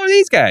 who the hell are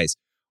these guys?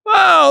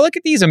 Wow, look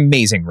at these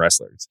amazing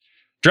wrestlers.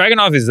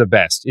 Dragunov is the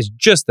best, is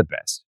just the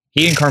best.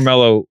 He and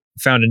Carmelo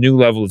found a new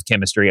level of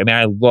chemistry. I mean,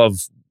 I love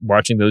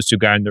watching those two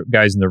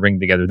guys in the ring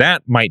together.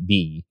 That might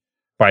be,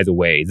 by the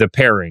way, the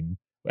pairing.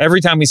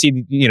 Every time we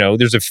see,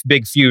 there's a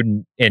big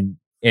feud in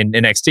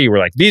NXT, we're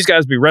like, these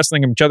guys will be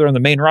wrestling each other on the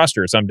main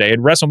roster someday at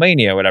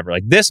WrestleMania, whatever.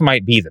 Like, this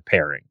might be the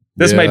pairing.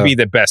 This might be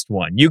the best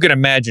one. You can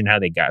imagine how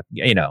they got,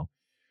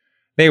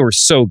 they were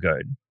so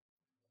good.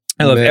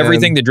 I love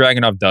everything that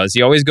Dragunov does.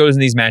 He always goes in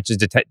these matches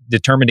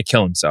determined to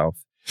kill himself.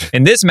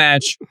 In this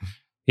match,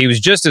 he was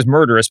just as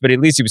murderous, but at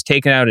least he was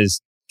taking out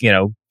his,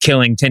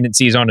 killing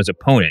tendencies on his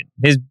opponent.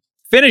 His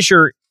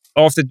finisher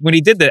when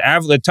he did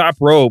the top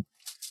rope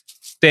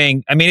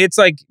thing, I mean, it's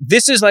like,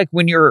 this is like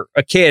when you're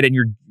a kid and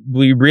you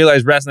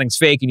realize wrestling's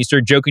fake and you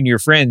start joking to your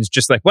friends,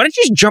 just like, why don't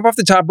you just jump off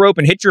the top rope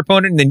and hit your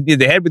opponent in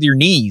the head with your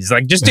knees?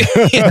 Like, just,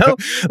 like do one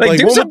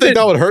something. would think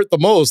that would hurt the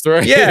most,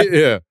 right? Yeah.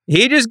 Yeah.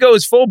 He just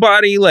goes full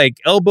body, like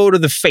elbow to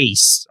the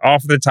face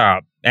off the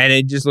top. And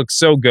it just looks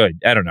so good.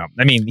 I don't know.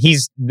 I mean,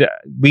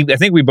 I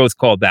think we both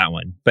called that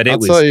one, but that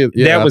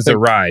was the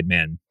ride,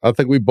 man. I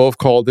think we both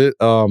called it.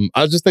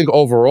 I just think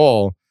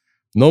overall,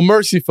 No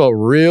Mercy felt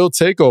real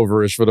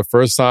takeover-ish for the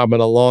first time in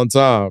a long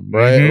time,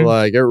 right? Mm-hmm.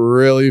 Like, it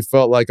really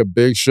felt like a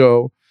big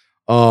show.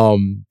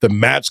 The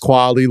match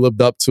quality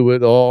lived up to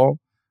it all.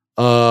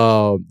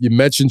 You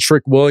mentioned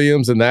Trick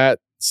Williams and that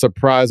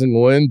surprising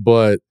win,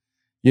 but,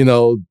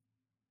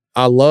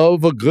 I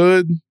love a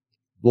good,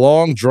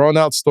 long,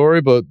 drawn-out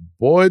story, but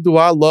boy, do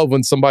I love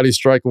when somebody's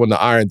striking when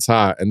the iron's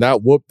hot. And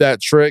that whooped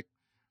that Trick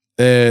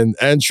and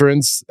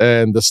entrance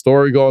and the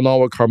story going on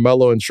with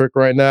Carmelo and Trick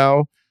right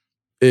now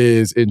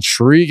is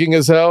intriguing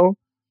as hell.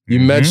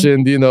 You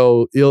mentioned,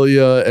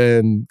 Ilya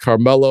and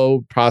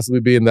Carmelo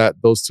possibly being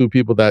those two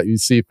people that you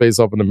see face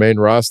off in the main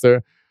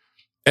roster.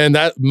 And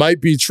that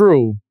might be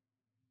true.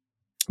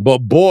 But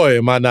boy,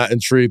 am I not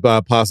intrigued by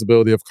a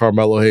possibility of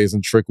Carmelo Hayes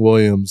and Trick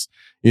Williams,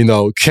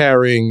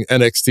 carrying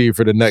NXT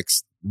for the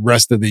next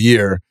rest of the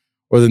year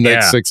or the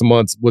next 6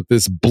 months with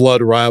this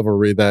blood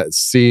rivalry that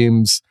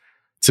seems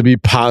to be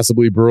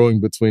possibly brewing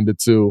between the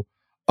two.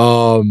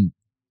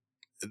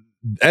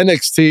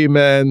 NXT,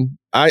 man,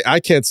 I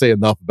can't say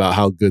enough about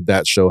how good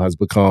that show has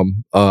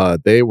become.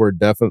 They were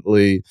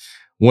definitely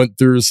went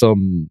through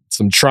some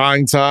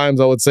trying times,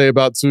 I would say,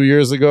 about 2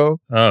 years ago.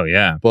 Oh,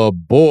 yeah. But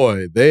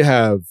boy,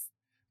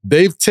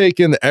 they've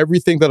taken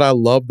everything that I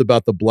loved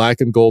about the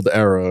black and gold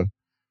era,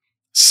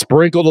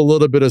 sprinkled a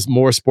little bit of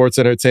more sports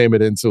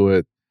entertainment into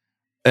it.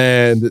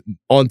 And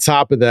on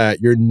top of that,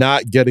 you're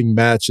not getting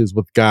matches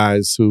with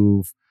guys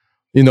who've,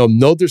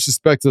 no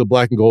disrespect to the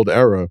black and gold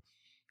era,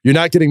 you're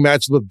not getting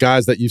matches with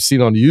guys that you've seen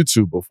on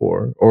YouTube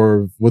before,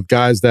 or with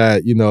guys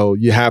that,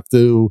 you have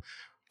to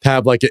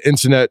have like an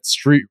internet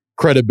street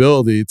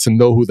credibility to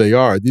know who they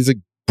are. These are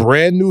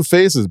brand new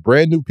faces,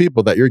 brand new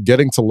people that you're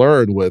getting to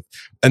learn with,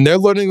 and they're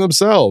learning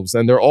themselves,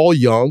 and they're all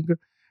young.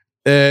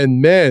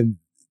 And man,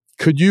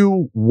 could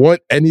you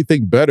want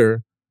anything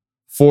better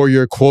for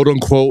your quote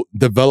unquote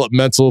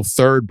developmental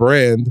third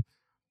brand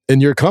in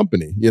your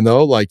company?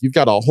 Like, you've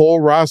got a whole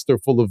roster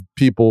full of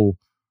people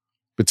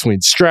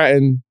between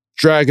Stratton,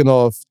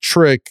 Dragunov,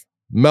 Trick,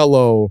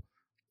 Mello,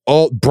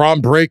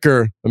 Braun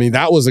Breaker. I mean,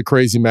 that was a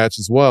crazy match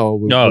as well.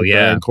 With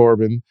Baron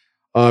Corbin.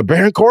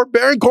 Baron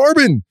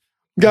Corbin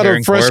got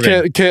a fresh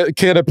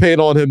can of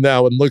paint on him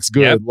now and looks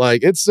good. Yep.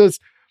 Like, it's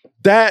just,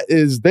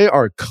 they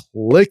are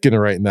clicking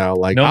right now.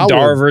 Like,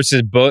 Dar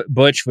versus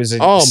Butch was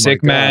a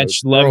sick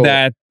match. Love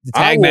that. The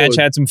tag match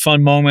had some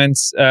fun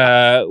moments.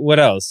 What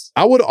else?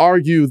 I would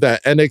argue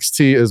that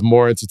NXT is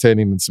more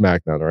entertaining than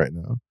SmackDown right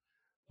now.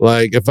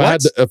 Like, if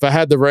I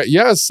had the right,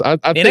 yes, I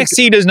NXT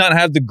think, does not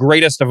have the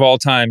greatest of all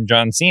time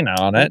John Cena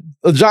on it.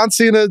 John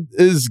Cena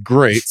is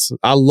great.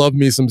 I love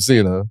me some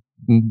Cena.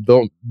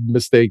 Don't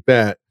mistake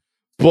that.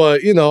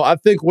 But I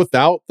think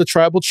without the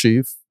Tribal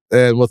Chief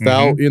and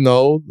without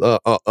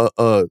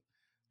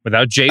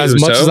without Jey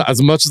Uso,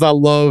 as much as I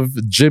love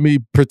Jimmy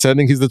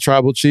pretending he's the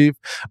Tribal Chief,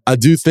 I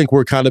do think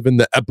we're kind of in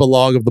the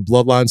epilogue of the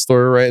Bloodline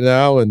story right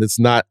now, and it's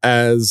not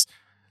as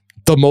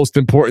the most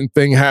important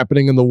thing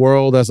happening in the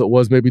world as it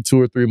was maybe 2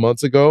 or 3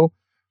 months ago.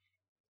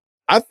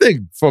 I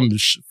think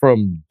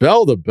from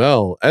bell to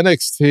bell,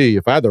 NXT,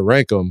 if I had to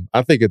rank them,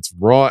 I think it's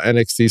Raw,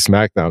 NXT,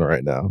 SmackDown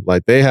right now.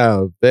 Like, they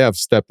have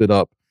stepped it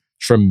up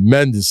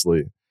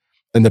tremendously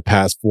in the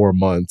past 4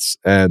 months.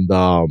 And,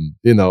 I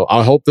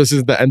hope this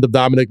is the end of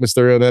Dominic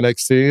Mysterio in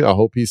NXT. I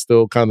hope he's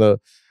still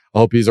I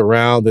hope he's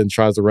around and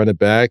tries to run it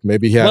back.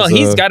 Maybe he has. Well,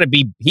 he's got to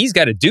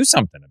do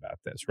something about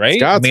this,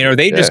 right? I mean, are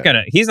they just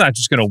he's not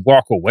just gonna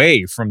walk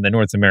away from the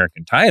North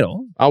American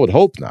title. I would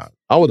hope not.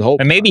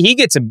 And maybe he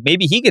gets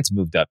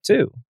moved up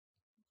too.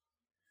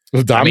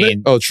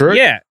 Dominic? Trick?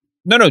 Yeah.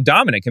 No,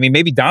 Dominic. I mean,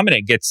 maybe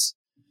Dominic gets,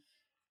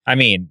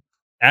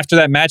 after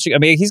that match,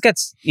 he's got,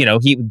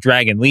 he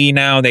Dragon Lee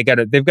now. They've got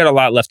a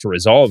lot left to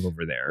resolve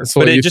over there.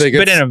 So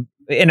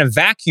In a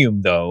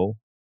vacuum though,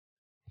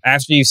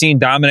 after you've seen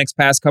Dominic's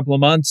past couple of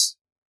months,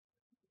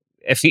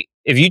 if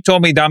you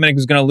told me Dominic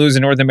was going to lose a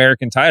North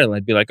American title,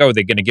 I'd be like, oh,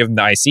 they're going to give him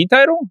the IC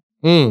title?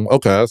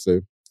 Okay, I see.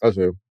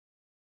 That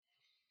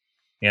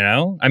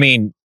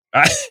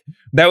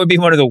would be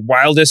one of the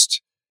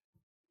wildest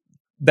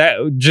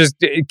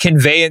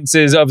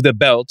conveyances of the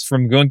belt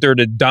from Gunther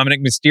to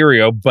Dominic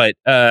Mysterio. But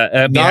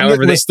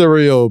Dominic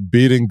Mysterio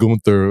beating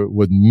Gunther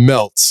would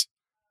melt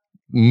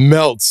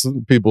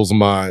people's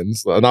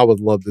minds, and I would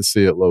love to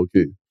see it low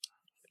key.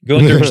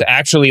 Gunther's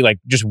actually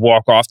just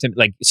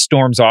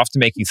storms off to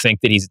make you think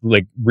that he's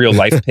real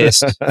life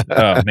pissed.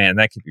 Oh man,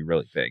 that could be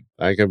really big.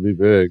 That could be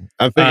big.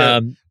 I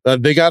think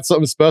they got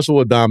something special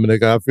with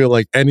Dominic. I feel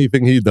like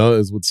anything he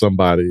does with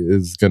somebody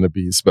is going to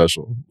be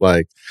special.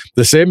 Like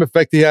the same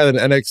effect he had in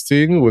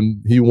NXT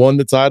when he won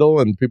the title,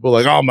 and people were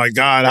like, "Oh my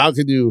God, how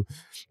could you?"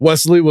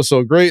 Wesley was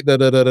so great.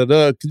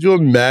 Could you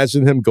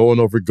imagine him going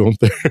over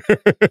Gunther?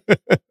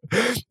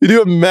 Could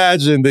you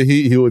imagine the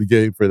heat he would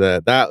gain for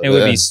that? It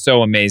would be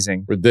so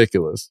amazing.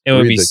 Ridiculous. It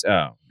would be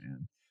so,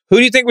 man. Who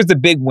do you think was the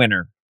big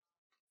winner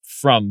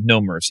from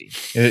No Mercy?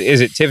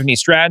 Is it Tiffany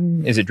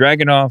Stratton? Is it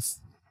Dragunov?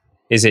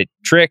 Is it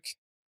Trick?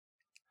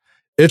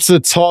 It's a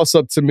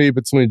toss-up to me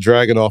between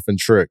Dragunov and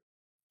Trick.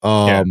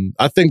 I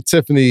think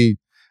Tiffany's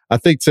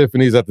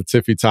at the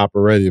Tiffy top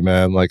already,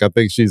 man. I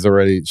think she's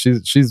got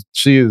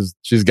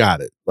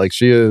it.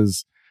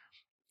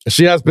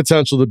 She has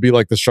potential to be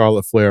like the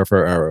Charlotte Flair of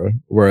her era,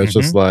 where it's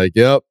just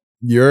yep,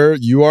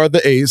 you are the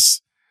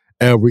ace,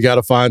 and we got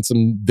to find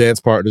some dance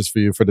partners for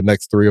you for the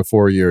next 3 or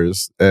 4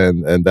 years,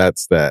 and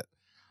that's that.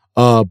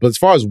 But as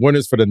far as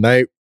winners for the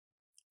night,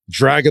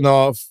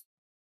 Dragunov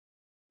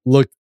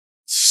looked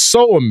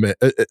so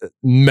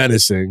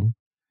menacing,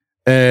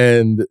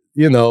 and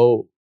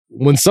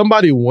when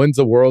somebody wins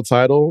a world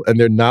title and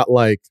they're not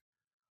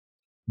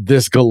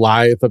this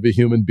Goliath of a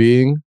human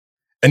being,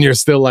 and you're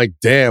still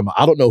damn,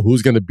 I don't know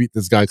who's going to beat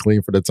this guy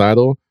clean for the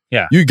title.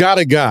 Yeah. You got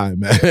a guy,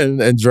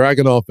 man. And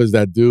Dragunov is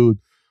that dude.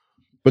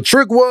 But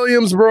Trick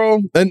Williams,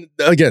 bro, and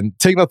again,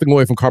 take nothing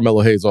away from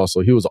Carmelo Hayes also.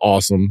 He was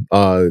awesome.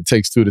 It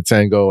takes two to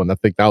tango, and I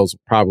think that was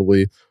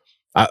probably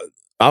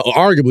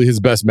arguably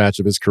his best match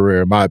of his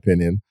career, in my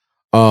opinion.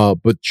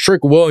 But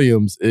Trick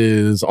Williams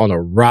is on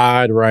a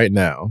ride right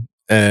now.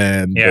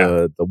 And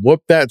the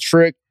whoop that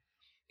trick,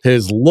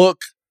 his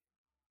look,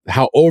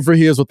 how over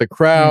he is with the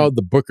crowd,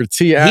 the Booker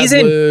T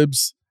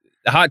ad-libs.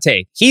 Hot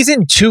take. He's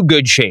in too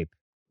good shape.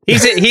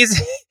 He's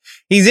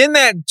in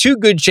that too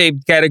good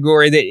shape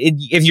category that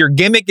if your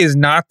gimmick is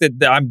not that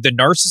I'm the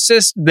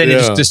narcissist, then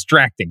it's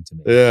distracting to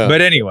me. Yeah.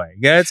 But anyway,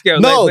 let's go.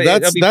 No,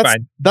 that'll be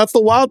fine. That's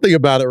the wild thing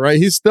about it, right?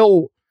 He's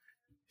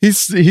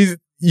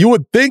you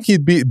would think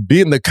he'd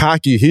being the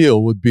cocky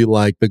heel would be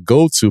the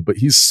go-to, but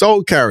he's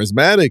so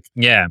charismatic.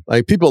 Yeah.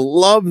 People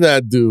love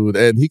that dude,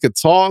 and he could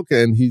talk,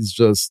 and he's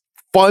just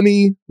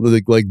funny,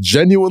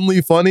 genuinely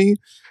funny.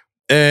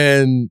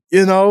 And,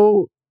 he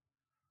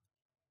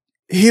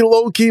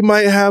low-key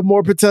might have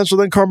more potential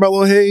than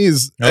Carmelo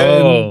Hayes.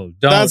 Oh,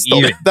 that's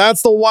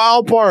the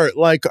wild part.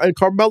 And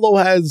Carmelo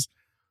has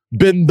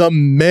been the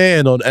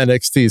man on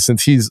NXT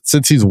since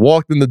he's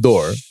walked in the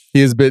door.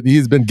 He's been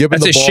given the ball.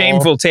 That's a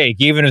shameful take,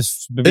 even if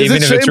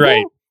it's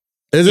right.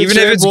 Even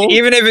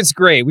if it's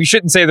great, we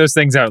shouldn't say those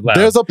things out loud.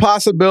 There's a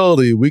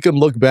possibility we can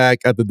look back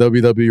at the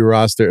WWE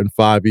roster in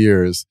 5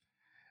 years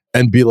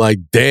and be like,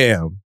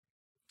 damn,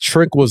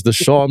 Trick was the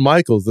Shawn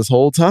Michaels this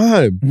whole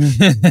time.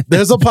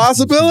 There's a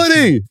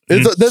possibility.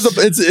 There's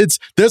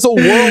a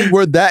world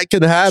where that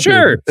can happen.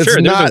 Sure, there's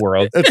a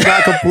world. It's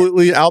not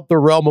completely out the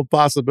realm of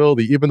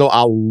possibility, even though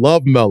I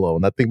love Melo,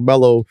 and I think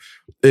Melo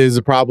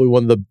is probably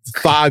one of the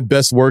 5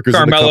 best workers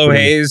in the company. Carmelo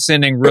Hayes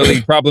sending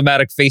really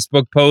problematic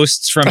Facebook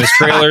posts from his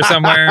trailer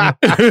somewhere.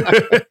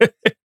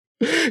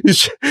 He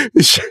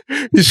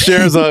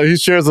shares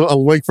a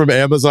link from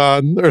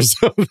Amazon or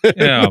something.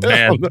 Oh,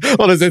 man.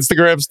 on his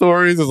Instagram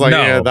stories. It's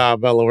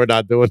Melo, we're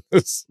not doing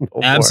this.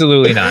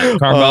 Absolutely not.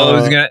 Carmelo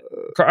is gonna.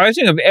 I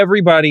think of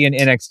everybody in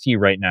NXT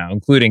right now,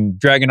 including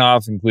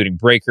Dragunov, including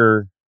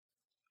Breaker.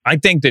 I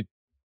think that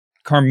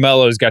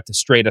Carmelo's got the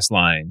straightest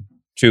line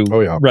to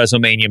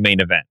WrestleMania main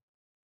event.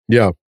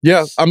 Yeah.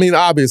 I mean,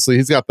 obviously,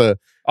 he's got the.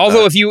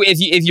 Although if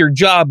your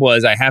job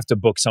was, I have to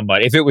book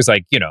somebody, if it was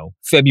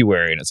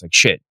February and it's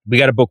shit, we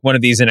got to book one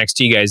of these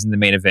NXT guys in the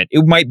main event,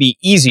 it might be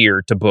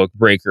easier to book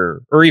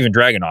Breaker or even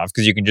Dragunov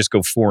because you can just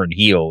go foreign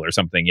heel or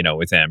something,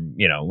 with them,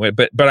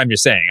 but I'm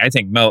just saying, I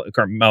think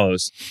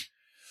Carmelo's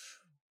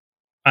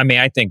I mean,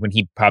 I think when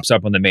he pops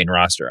up on the main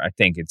roster, I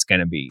think it's going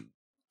to be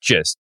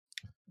just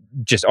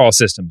all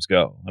systems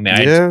go. I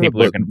mean,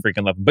 people are going to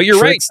freaking love him. But you're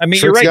right. I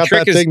mean, you're right. Got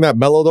Trick that thing that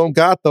Melo don't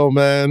got, though,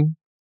 man.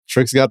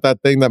 Trick's got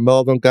that thing that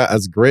Melo don't got.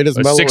 As great as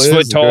Melo is, 6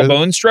 foot tall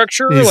bone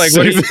structure.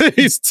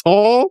 He's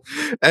tall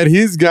and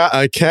he's got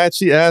a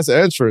catchy ass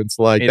entrance.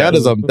 Like that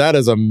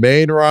is a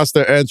main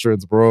roster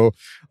entrance, bro.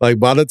 Like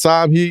by the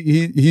time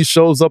he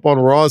shows up on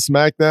Raw,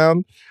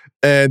 SmackDown,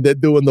 and they're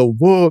doing the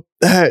whoop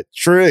that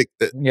Trick,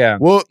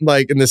 whoop,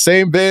 like in the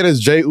same vein as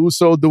Jey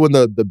Uso doing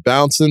the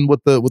bouncing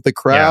with the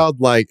crowd.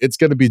 Like it's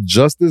gonna be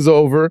just as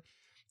over.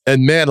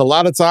 And man, a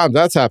lot of times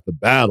that's half the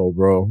battle,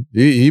 bro.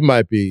 He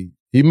might be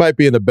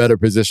in a better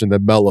position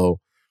than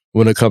Melo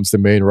when it comes to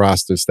main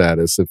roster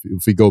status if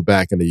we go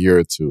back in a year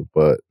or two.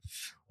 But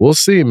we'll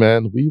see,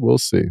 man. We will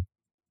see.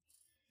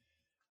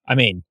 I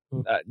mean,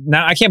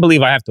 now I can't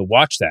believe I have to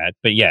watch that.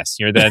 But yes,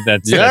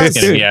 that's going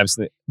to be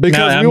absolutely. Because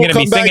now, I'm going to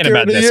be thinking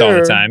about this all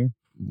the time.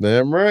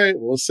 Damn right.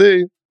 We'll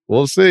see.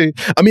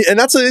 I mean, and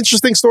that's an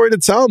interesting story to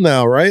tell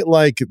now, right?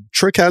 Like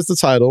Trick has the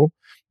title,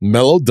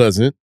 Melo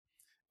doesn't.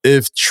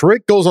 If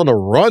Trick goes on a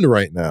run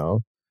right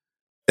now,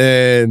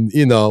 and,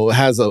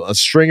 has a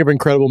string of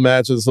incredible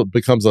matches,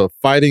 becomes a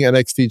fighting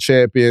NXT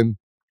champion.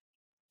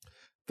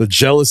 The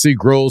jealousy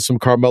grows from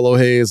Carmelo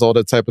Hayes, all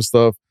that type of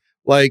stuff.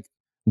 Like,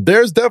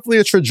 there's definitely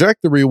a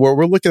trajectory where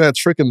we're looking at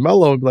Trick and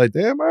Melo and be like,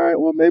 damn, all right,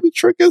 well, maybe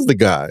Trick is the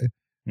guy.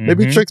 Mm-hmm.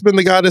 Maybe Trick's been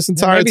the guy this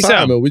entire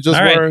time, and we just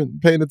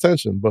weren't paying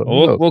attention. But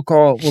we'll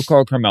call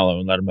Carmelo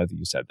and let him know that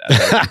you said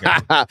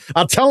that.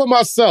 I'll tell him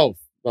myself.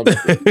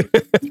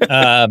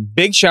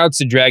 Big shouts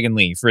to Dragon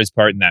Lee for his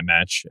part in that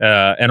match,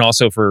 and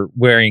also for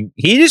wearing.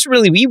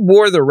 He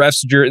wore the ref's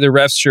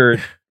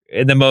shirt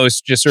in the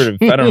most just sort of,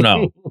 I don't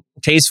know,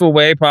 tasteful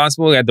way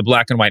possible. He had the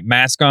black and white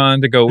mask on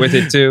to go with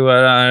it too.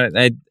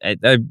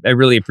 I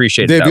really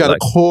appreciate it. Dave, you got to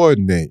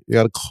coordinate.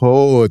 Yeah,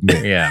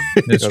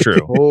 that's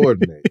true.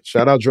 Coordinate.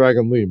 Shout out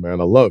Dragon Lee, man.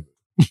 I love it.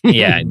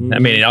 Yeah, I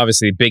mean,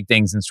 obviously, big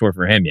things in store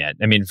for him yet.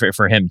 I mean,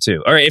 for him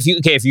too. All right, if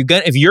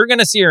you're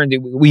gonna see her,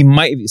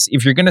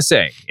 if you're gonna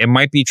say it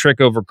might be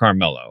Trick over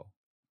Carmelo.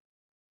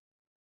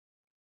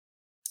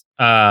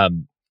 How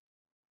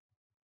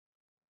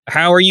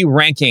are you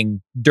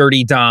ranking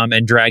Dirty Dom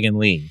and Dragon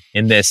Lee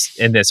in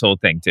this whole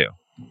thing too?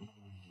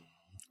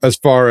 As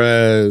far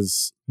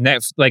as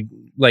next, like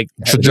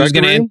who's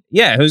gonna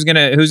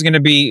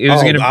be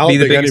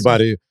the biggest?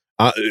 Anybody.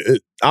 I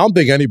don't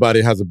think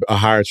anybody has a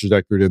higher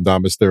trajectory than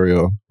Dom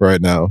Mysterio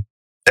right now.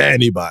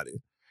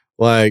 Anybody.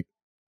 Like,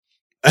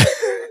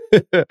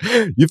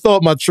 you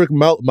thought my Trick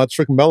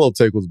Mello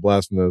take was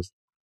blasphemous.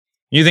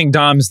 You think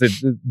Dom's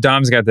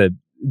got the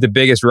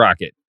biggest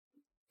rocket?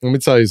 Let me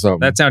tell you something.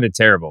 That sounded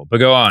terrible, but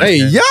go on. Hey,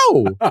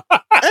 yo!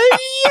 Hey,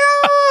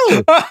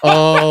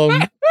 yo!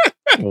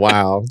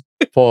 Wow.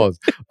 Pause.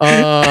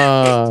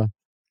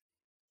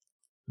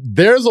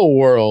 There's a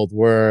world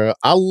where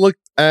I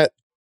looked at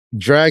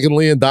Dragon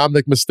Lee and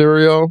Dominic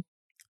Mysterio,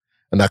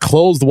 and I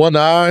closed one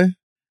eye,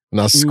 and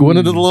I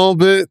squinted it a little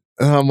bit,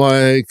 and I'm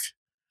like,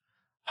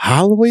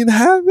 Halloween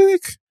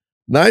Havoc?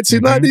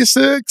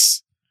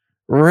 1996?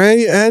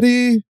 Ray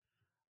Eddie?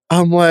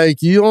 I'm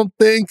like, you don't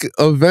think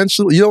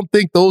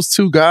those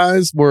two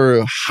guys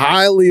were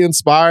highly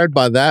inspired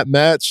by that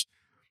match?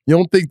 You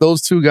don't think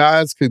those two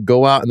guys could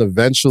go out and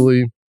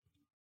eventually,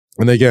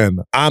 and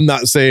again, I'm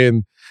not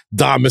saying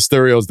Dom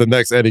Mysterio is the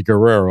next Eddie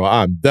Guerrero.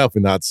 I'm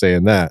definitely not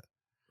saying that.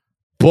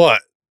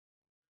 But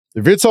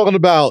if you're talking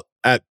about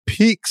at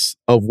peaks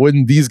of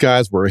when these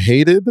guys were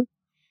hated,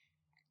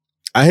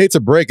 I hate to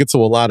break it to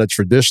a lot of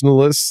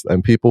traditionalists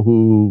and people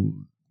who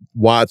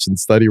watch and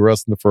study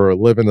wrestling for a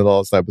living and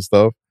all this type of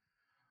stuff.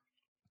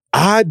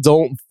 I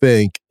don't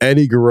think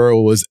Eddie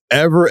Guerrero was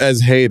ever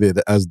as hated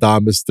as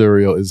Dom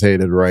Mysterio is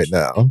hated right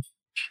now.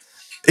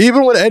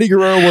 Even when Eddie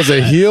Guerrero was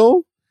a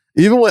heel,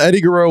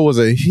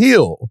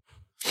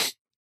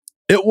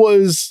 it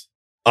was,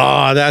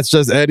 that's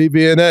just Eddie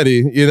being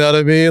Eddie. You know what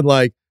I mean?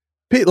 Like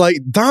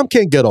Dom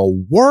can't get a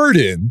word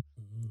in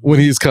when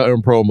he's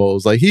cutting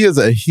promos. Like, he is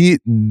a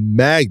heat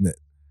magnet.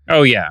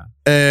 Oh, yeah.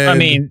 And I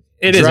mean,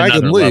 it is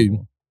another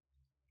level.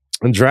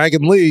 And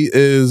Dragon Lee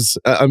is,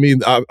 I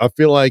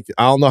feel like,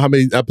 I don't know how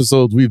many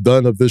episodes we've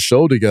done of this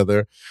show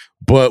together,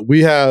 but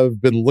we have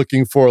been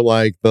looking for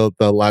like the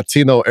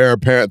Latino heir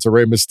apparent to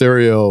Rey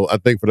Mysterio, I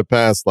think for the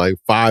past like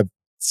 5,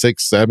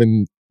 6,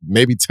 7,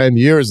 maybe 10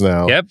 years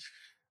now. Yep.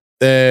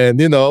 And,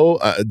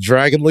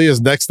 Dragon Lee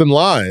is next in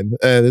line.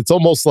 And it's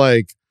almost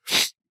like,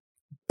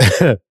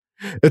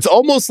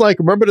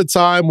 remember the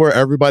time where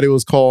everybody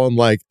was calling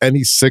like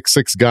any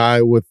 6'6"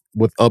 guy with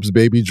Up's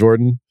baby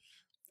Jordan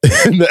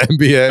in the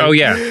NBA? Oh,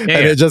 yeah.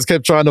 It just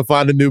kept trying to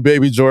find a new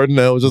baby Jordan.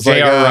 And it was just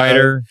J.R. like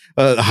Ryder.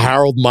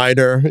 Harold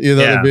Miner, you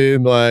know what I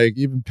mean? Like,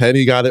 even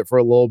Penny got it for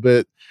a little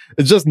bit.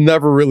 It just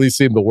never really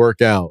seemed to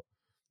work out.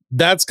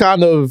 That's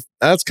kind of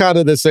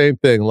the same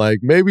thing. Like,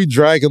 maybe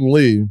Dragon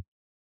Lee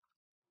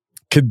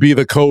could be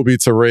the Kobe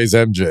to Ray's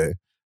MJ.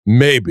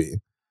 Maybe.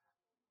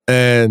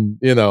 And,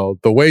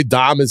 the way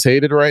Dom is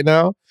hated right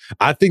now,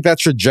 I think that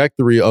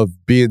trajectory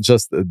of being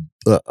just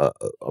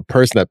a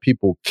person that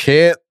people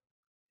can't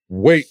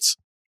wait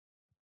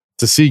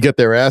to see get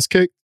their ass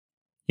kicked.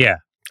 Yeah.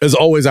 Is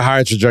always a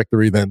higher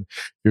trajectory than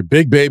your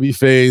big baby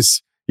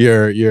face,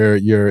 your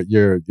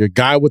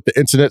guy with the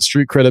internet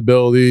street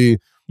credibility,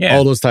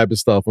 all those type of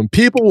stuff. When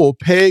people will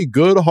pay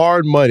good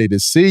hard money to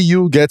see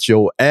you get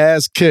your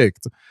ass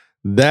kicked,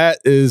 that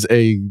is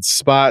a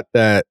spot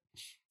that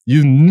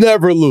you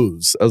never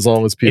lose as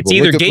long as people. It's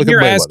either getting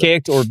your ass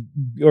kicked or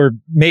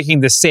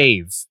making the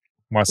save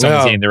while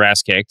someone's getting their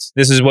ass kicked.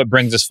 This is what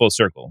brings us full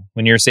circle.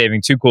 When you're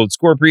saving Too Cold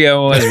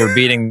Scorpio as we're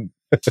beating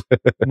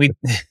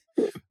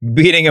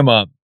him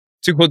up.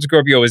 Too Cold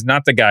Scorpio is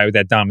not the guy with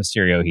that Dom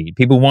Mysterio heat.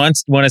 People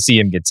want to see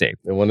him get saved.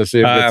 They want to see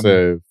him get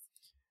saved.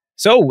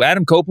 So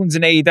Adam Copeland's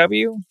in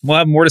AEW. We'll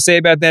have more to say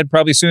about that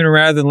probably sooner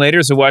rather than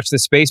later. So watch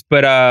this space.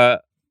 But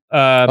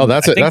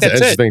that's an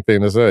interesting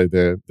thing to say,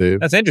 Dave.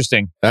 That's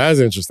interesting. That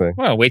is interesting.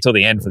 Well, wait till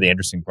the end for the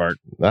interesting part.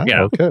 Okay.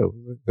 No,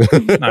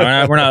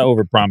 we're not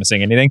over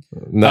promising anything.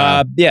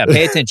 Nah.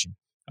 Pay attention.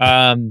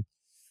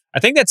 I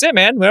think that's it,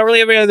 man. We don't really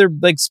have any other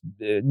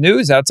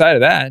news outside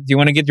of that. Do you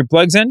want to get your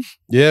plugs in?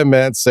 Yeah,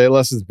 man. Say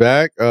Less is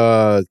back.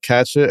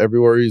 Catch it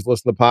everywhere you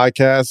listen to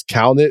podcasts.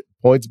 Count it.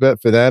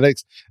 PointsBet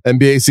Fanatics.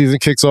 NBA season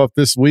kicks off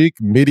this week.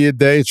 Media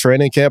day,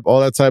 training camp, all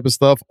that type of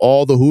stuff.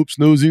 All the hoops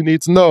news you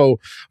need to know.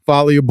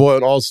 Follow your boy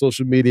on all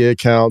social media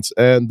accounts.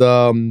 And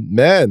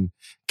man,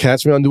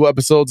 catch me on new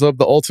episodes of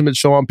The Ultimate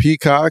Show on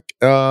Peacock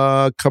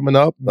coming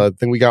up. I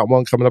think we got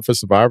one coming up for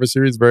Survivor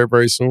Series very,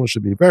 very soon. It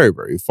should be very,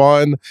 very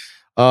fun.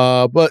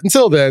 But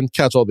until then,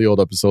 catch all the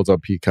old episodes on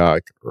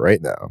Peacock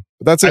right now.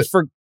 But that's it.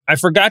 I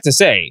forgot to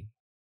say,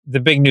 the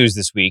big news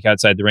this week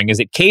outside the ring is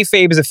that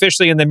kayfabe is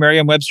officially in the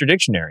Merriam-Webster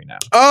dictionary now.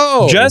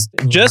 Oh, just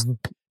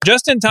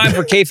in time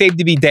for kayfabe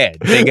to be dead.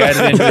 They got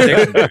it into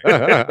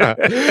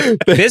the dictionary.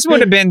 This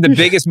would have been the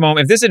biggest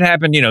moment. If this had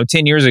happened,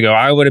 10 years ago,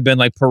 I would have been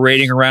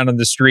parading around on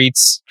the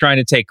streets trying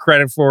to take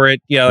credit for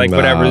it.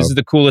 Whatever. This is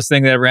the coolest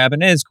thing that ever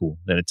happened. It is cool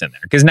that it's in there.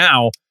 Because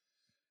now,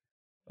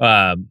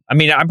 I'm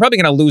probably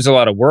going to lose a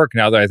lot of work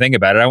now that I think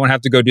about it. I won't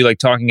have to go do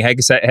talking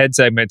head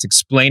segments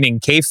explaining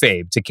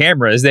kayfabe to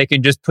cameras. They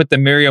can just put the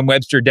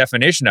Merriam-Webster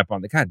definition up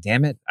on the. God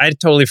damn it! I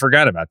totally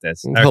forgot about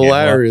this. Okay,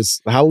 hilarious!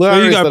 Hilarious!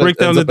 Well, you got to break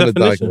down the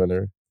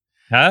definition.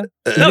 Huh?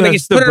 No, they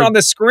just put it on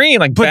the screen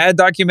bad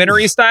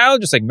documentary style,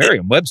 just like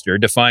Merriam-Webster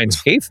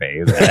defines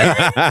kayfabe.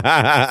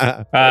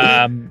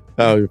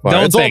 You're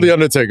fine. It's all the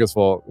Undertaker's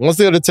fault. Once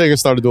the Undertaker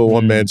started doing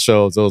one-man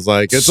shows, it was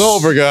like, it's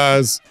over,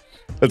 guys.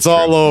 It's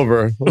all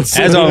over.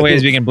 As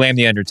always, we can blame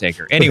The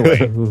Undertaker. Anyway,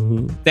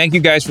 thank you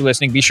guys for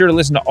listening. Be sure to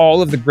listen to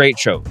all of the great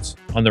shows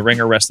on the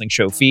Ringer Wrestling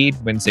Show feed,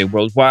 Wednesday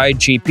Worldwide,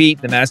 Cheap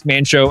Pete, The Masked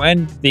Man Show,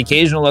 and the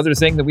occasional other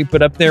thing that we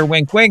put up there,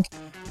 wink, wink.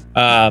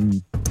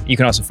 You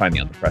can also find me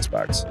on the Press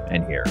Box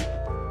and here.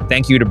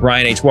 Thank you to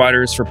Brian H.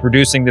 Waters for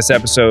producing this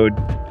episode.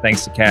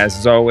 Thanks to Kaz,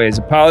 as always.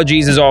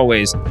 Apologies, as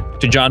always,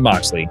 to John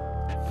Moxley.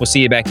 We'll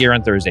see you back here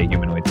on Thursday,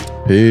 Humanoids.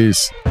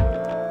 Peace.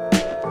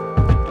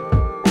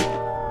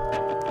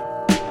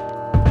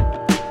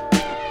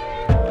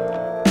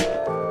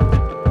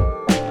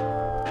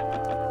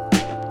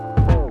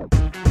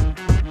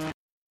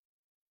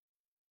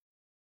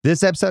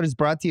 This episode is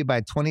brought to you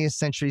by 20th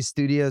Century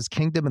Studios'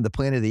 Kingdom of the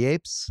Planet of the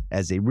Apes.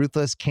 As a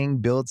ruthless king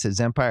builds his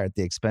empire at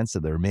the expense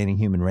of the remaining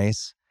human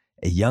race,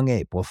 a young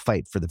ape will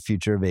fight for the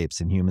future of apes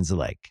and humans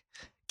alike.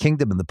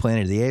 Kingdom of the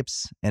Planet of the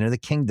Apes. Enter the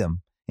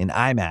kingdom in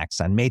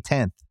IMAX on May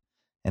 10th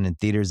and in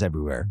theaters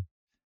everywhere.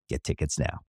 Get tickets now.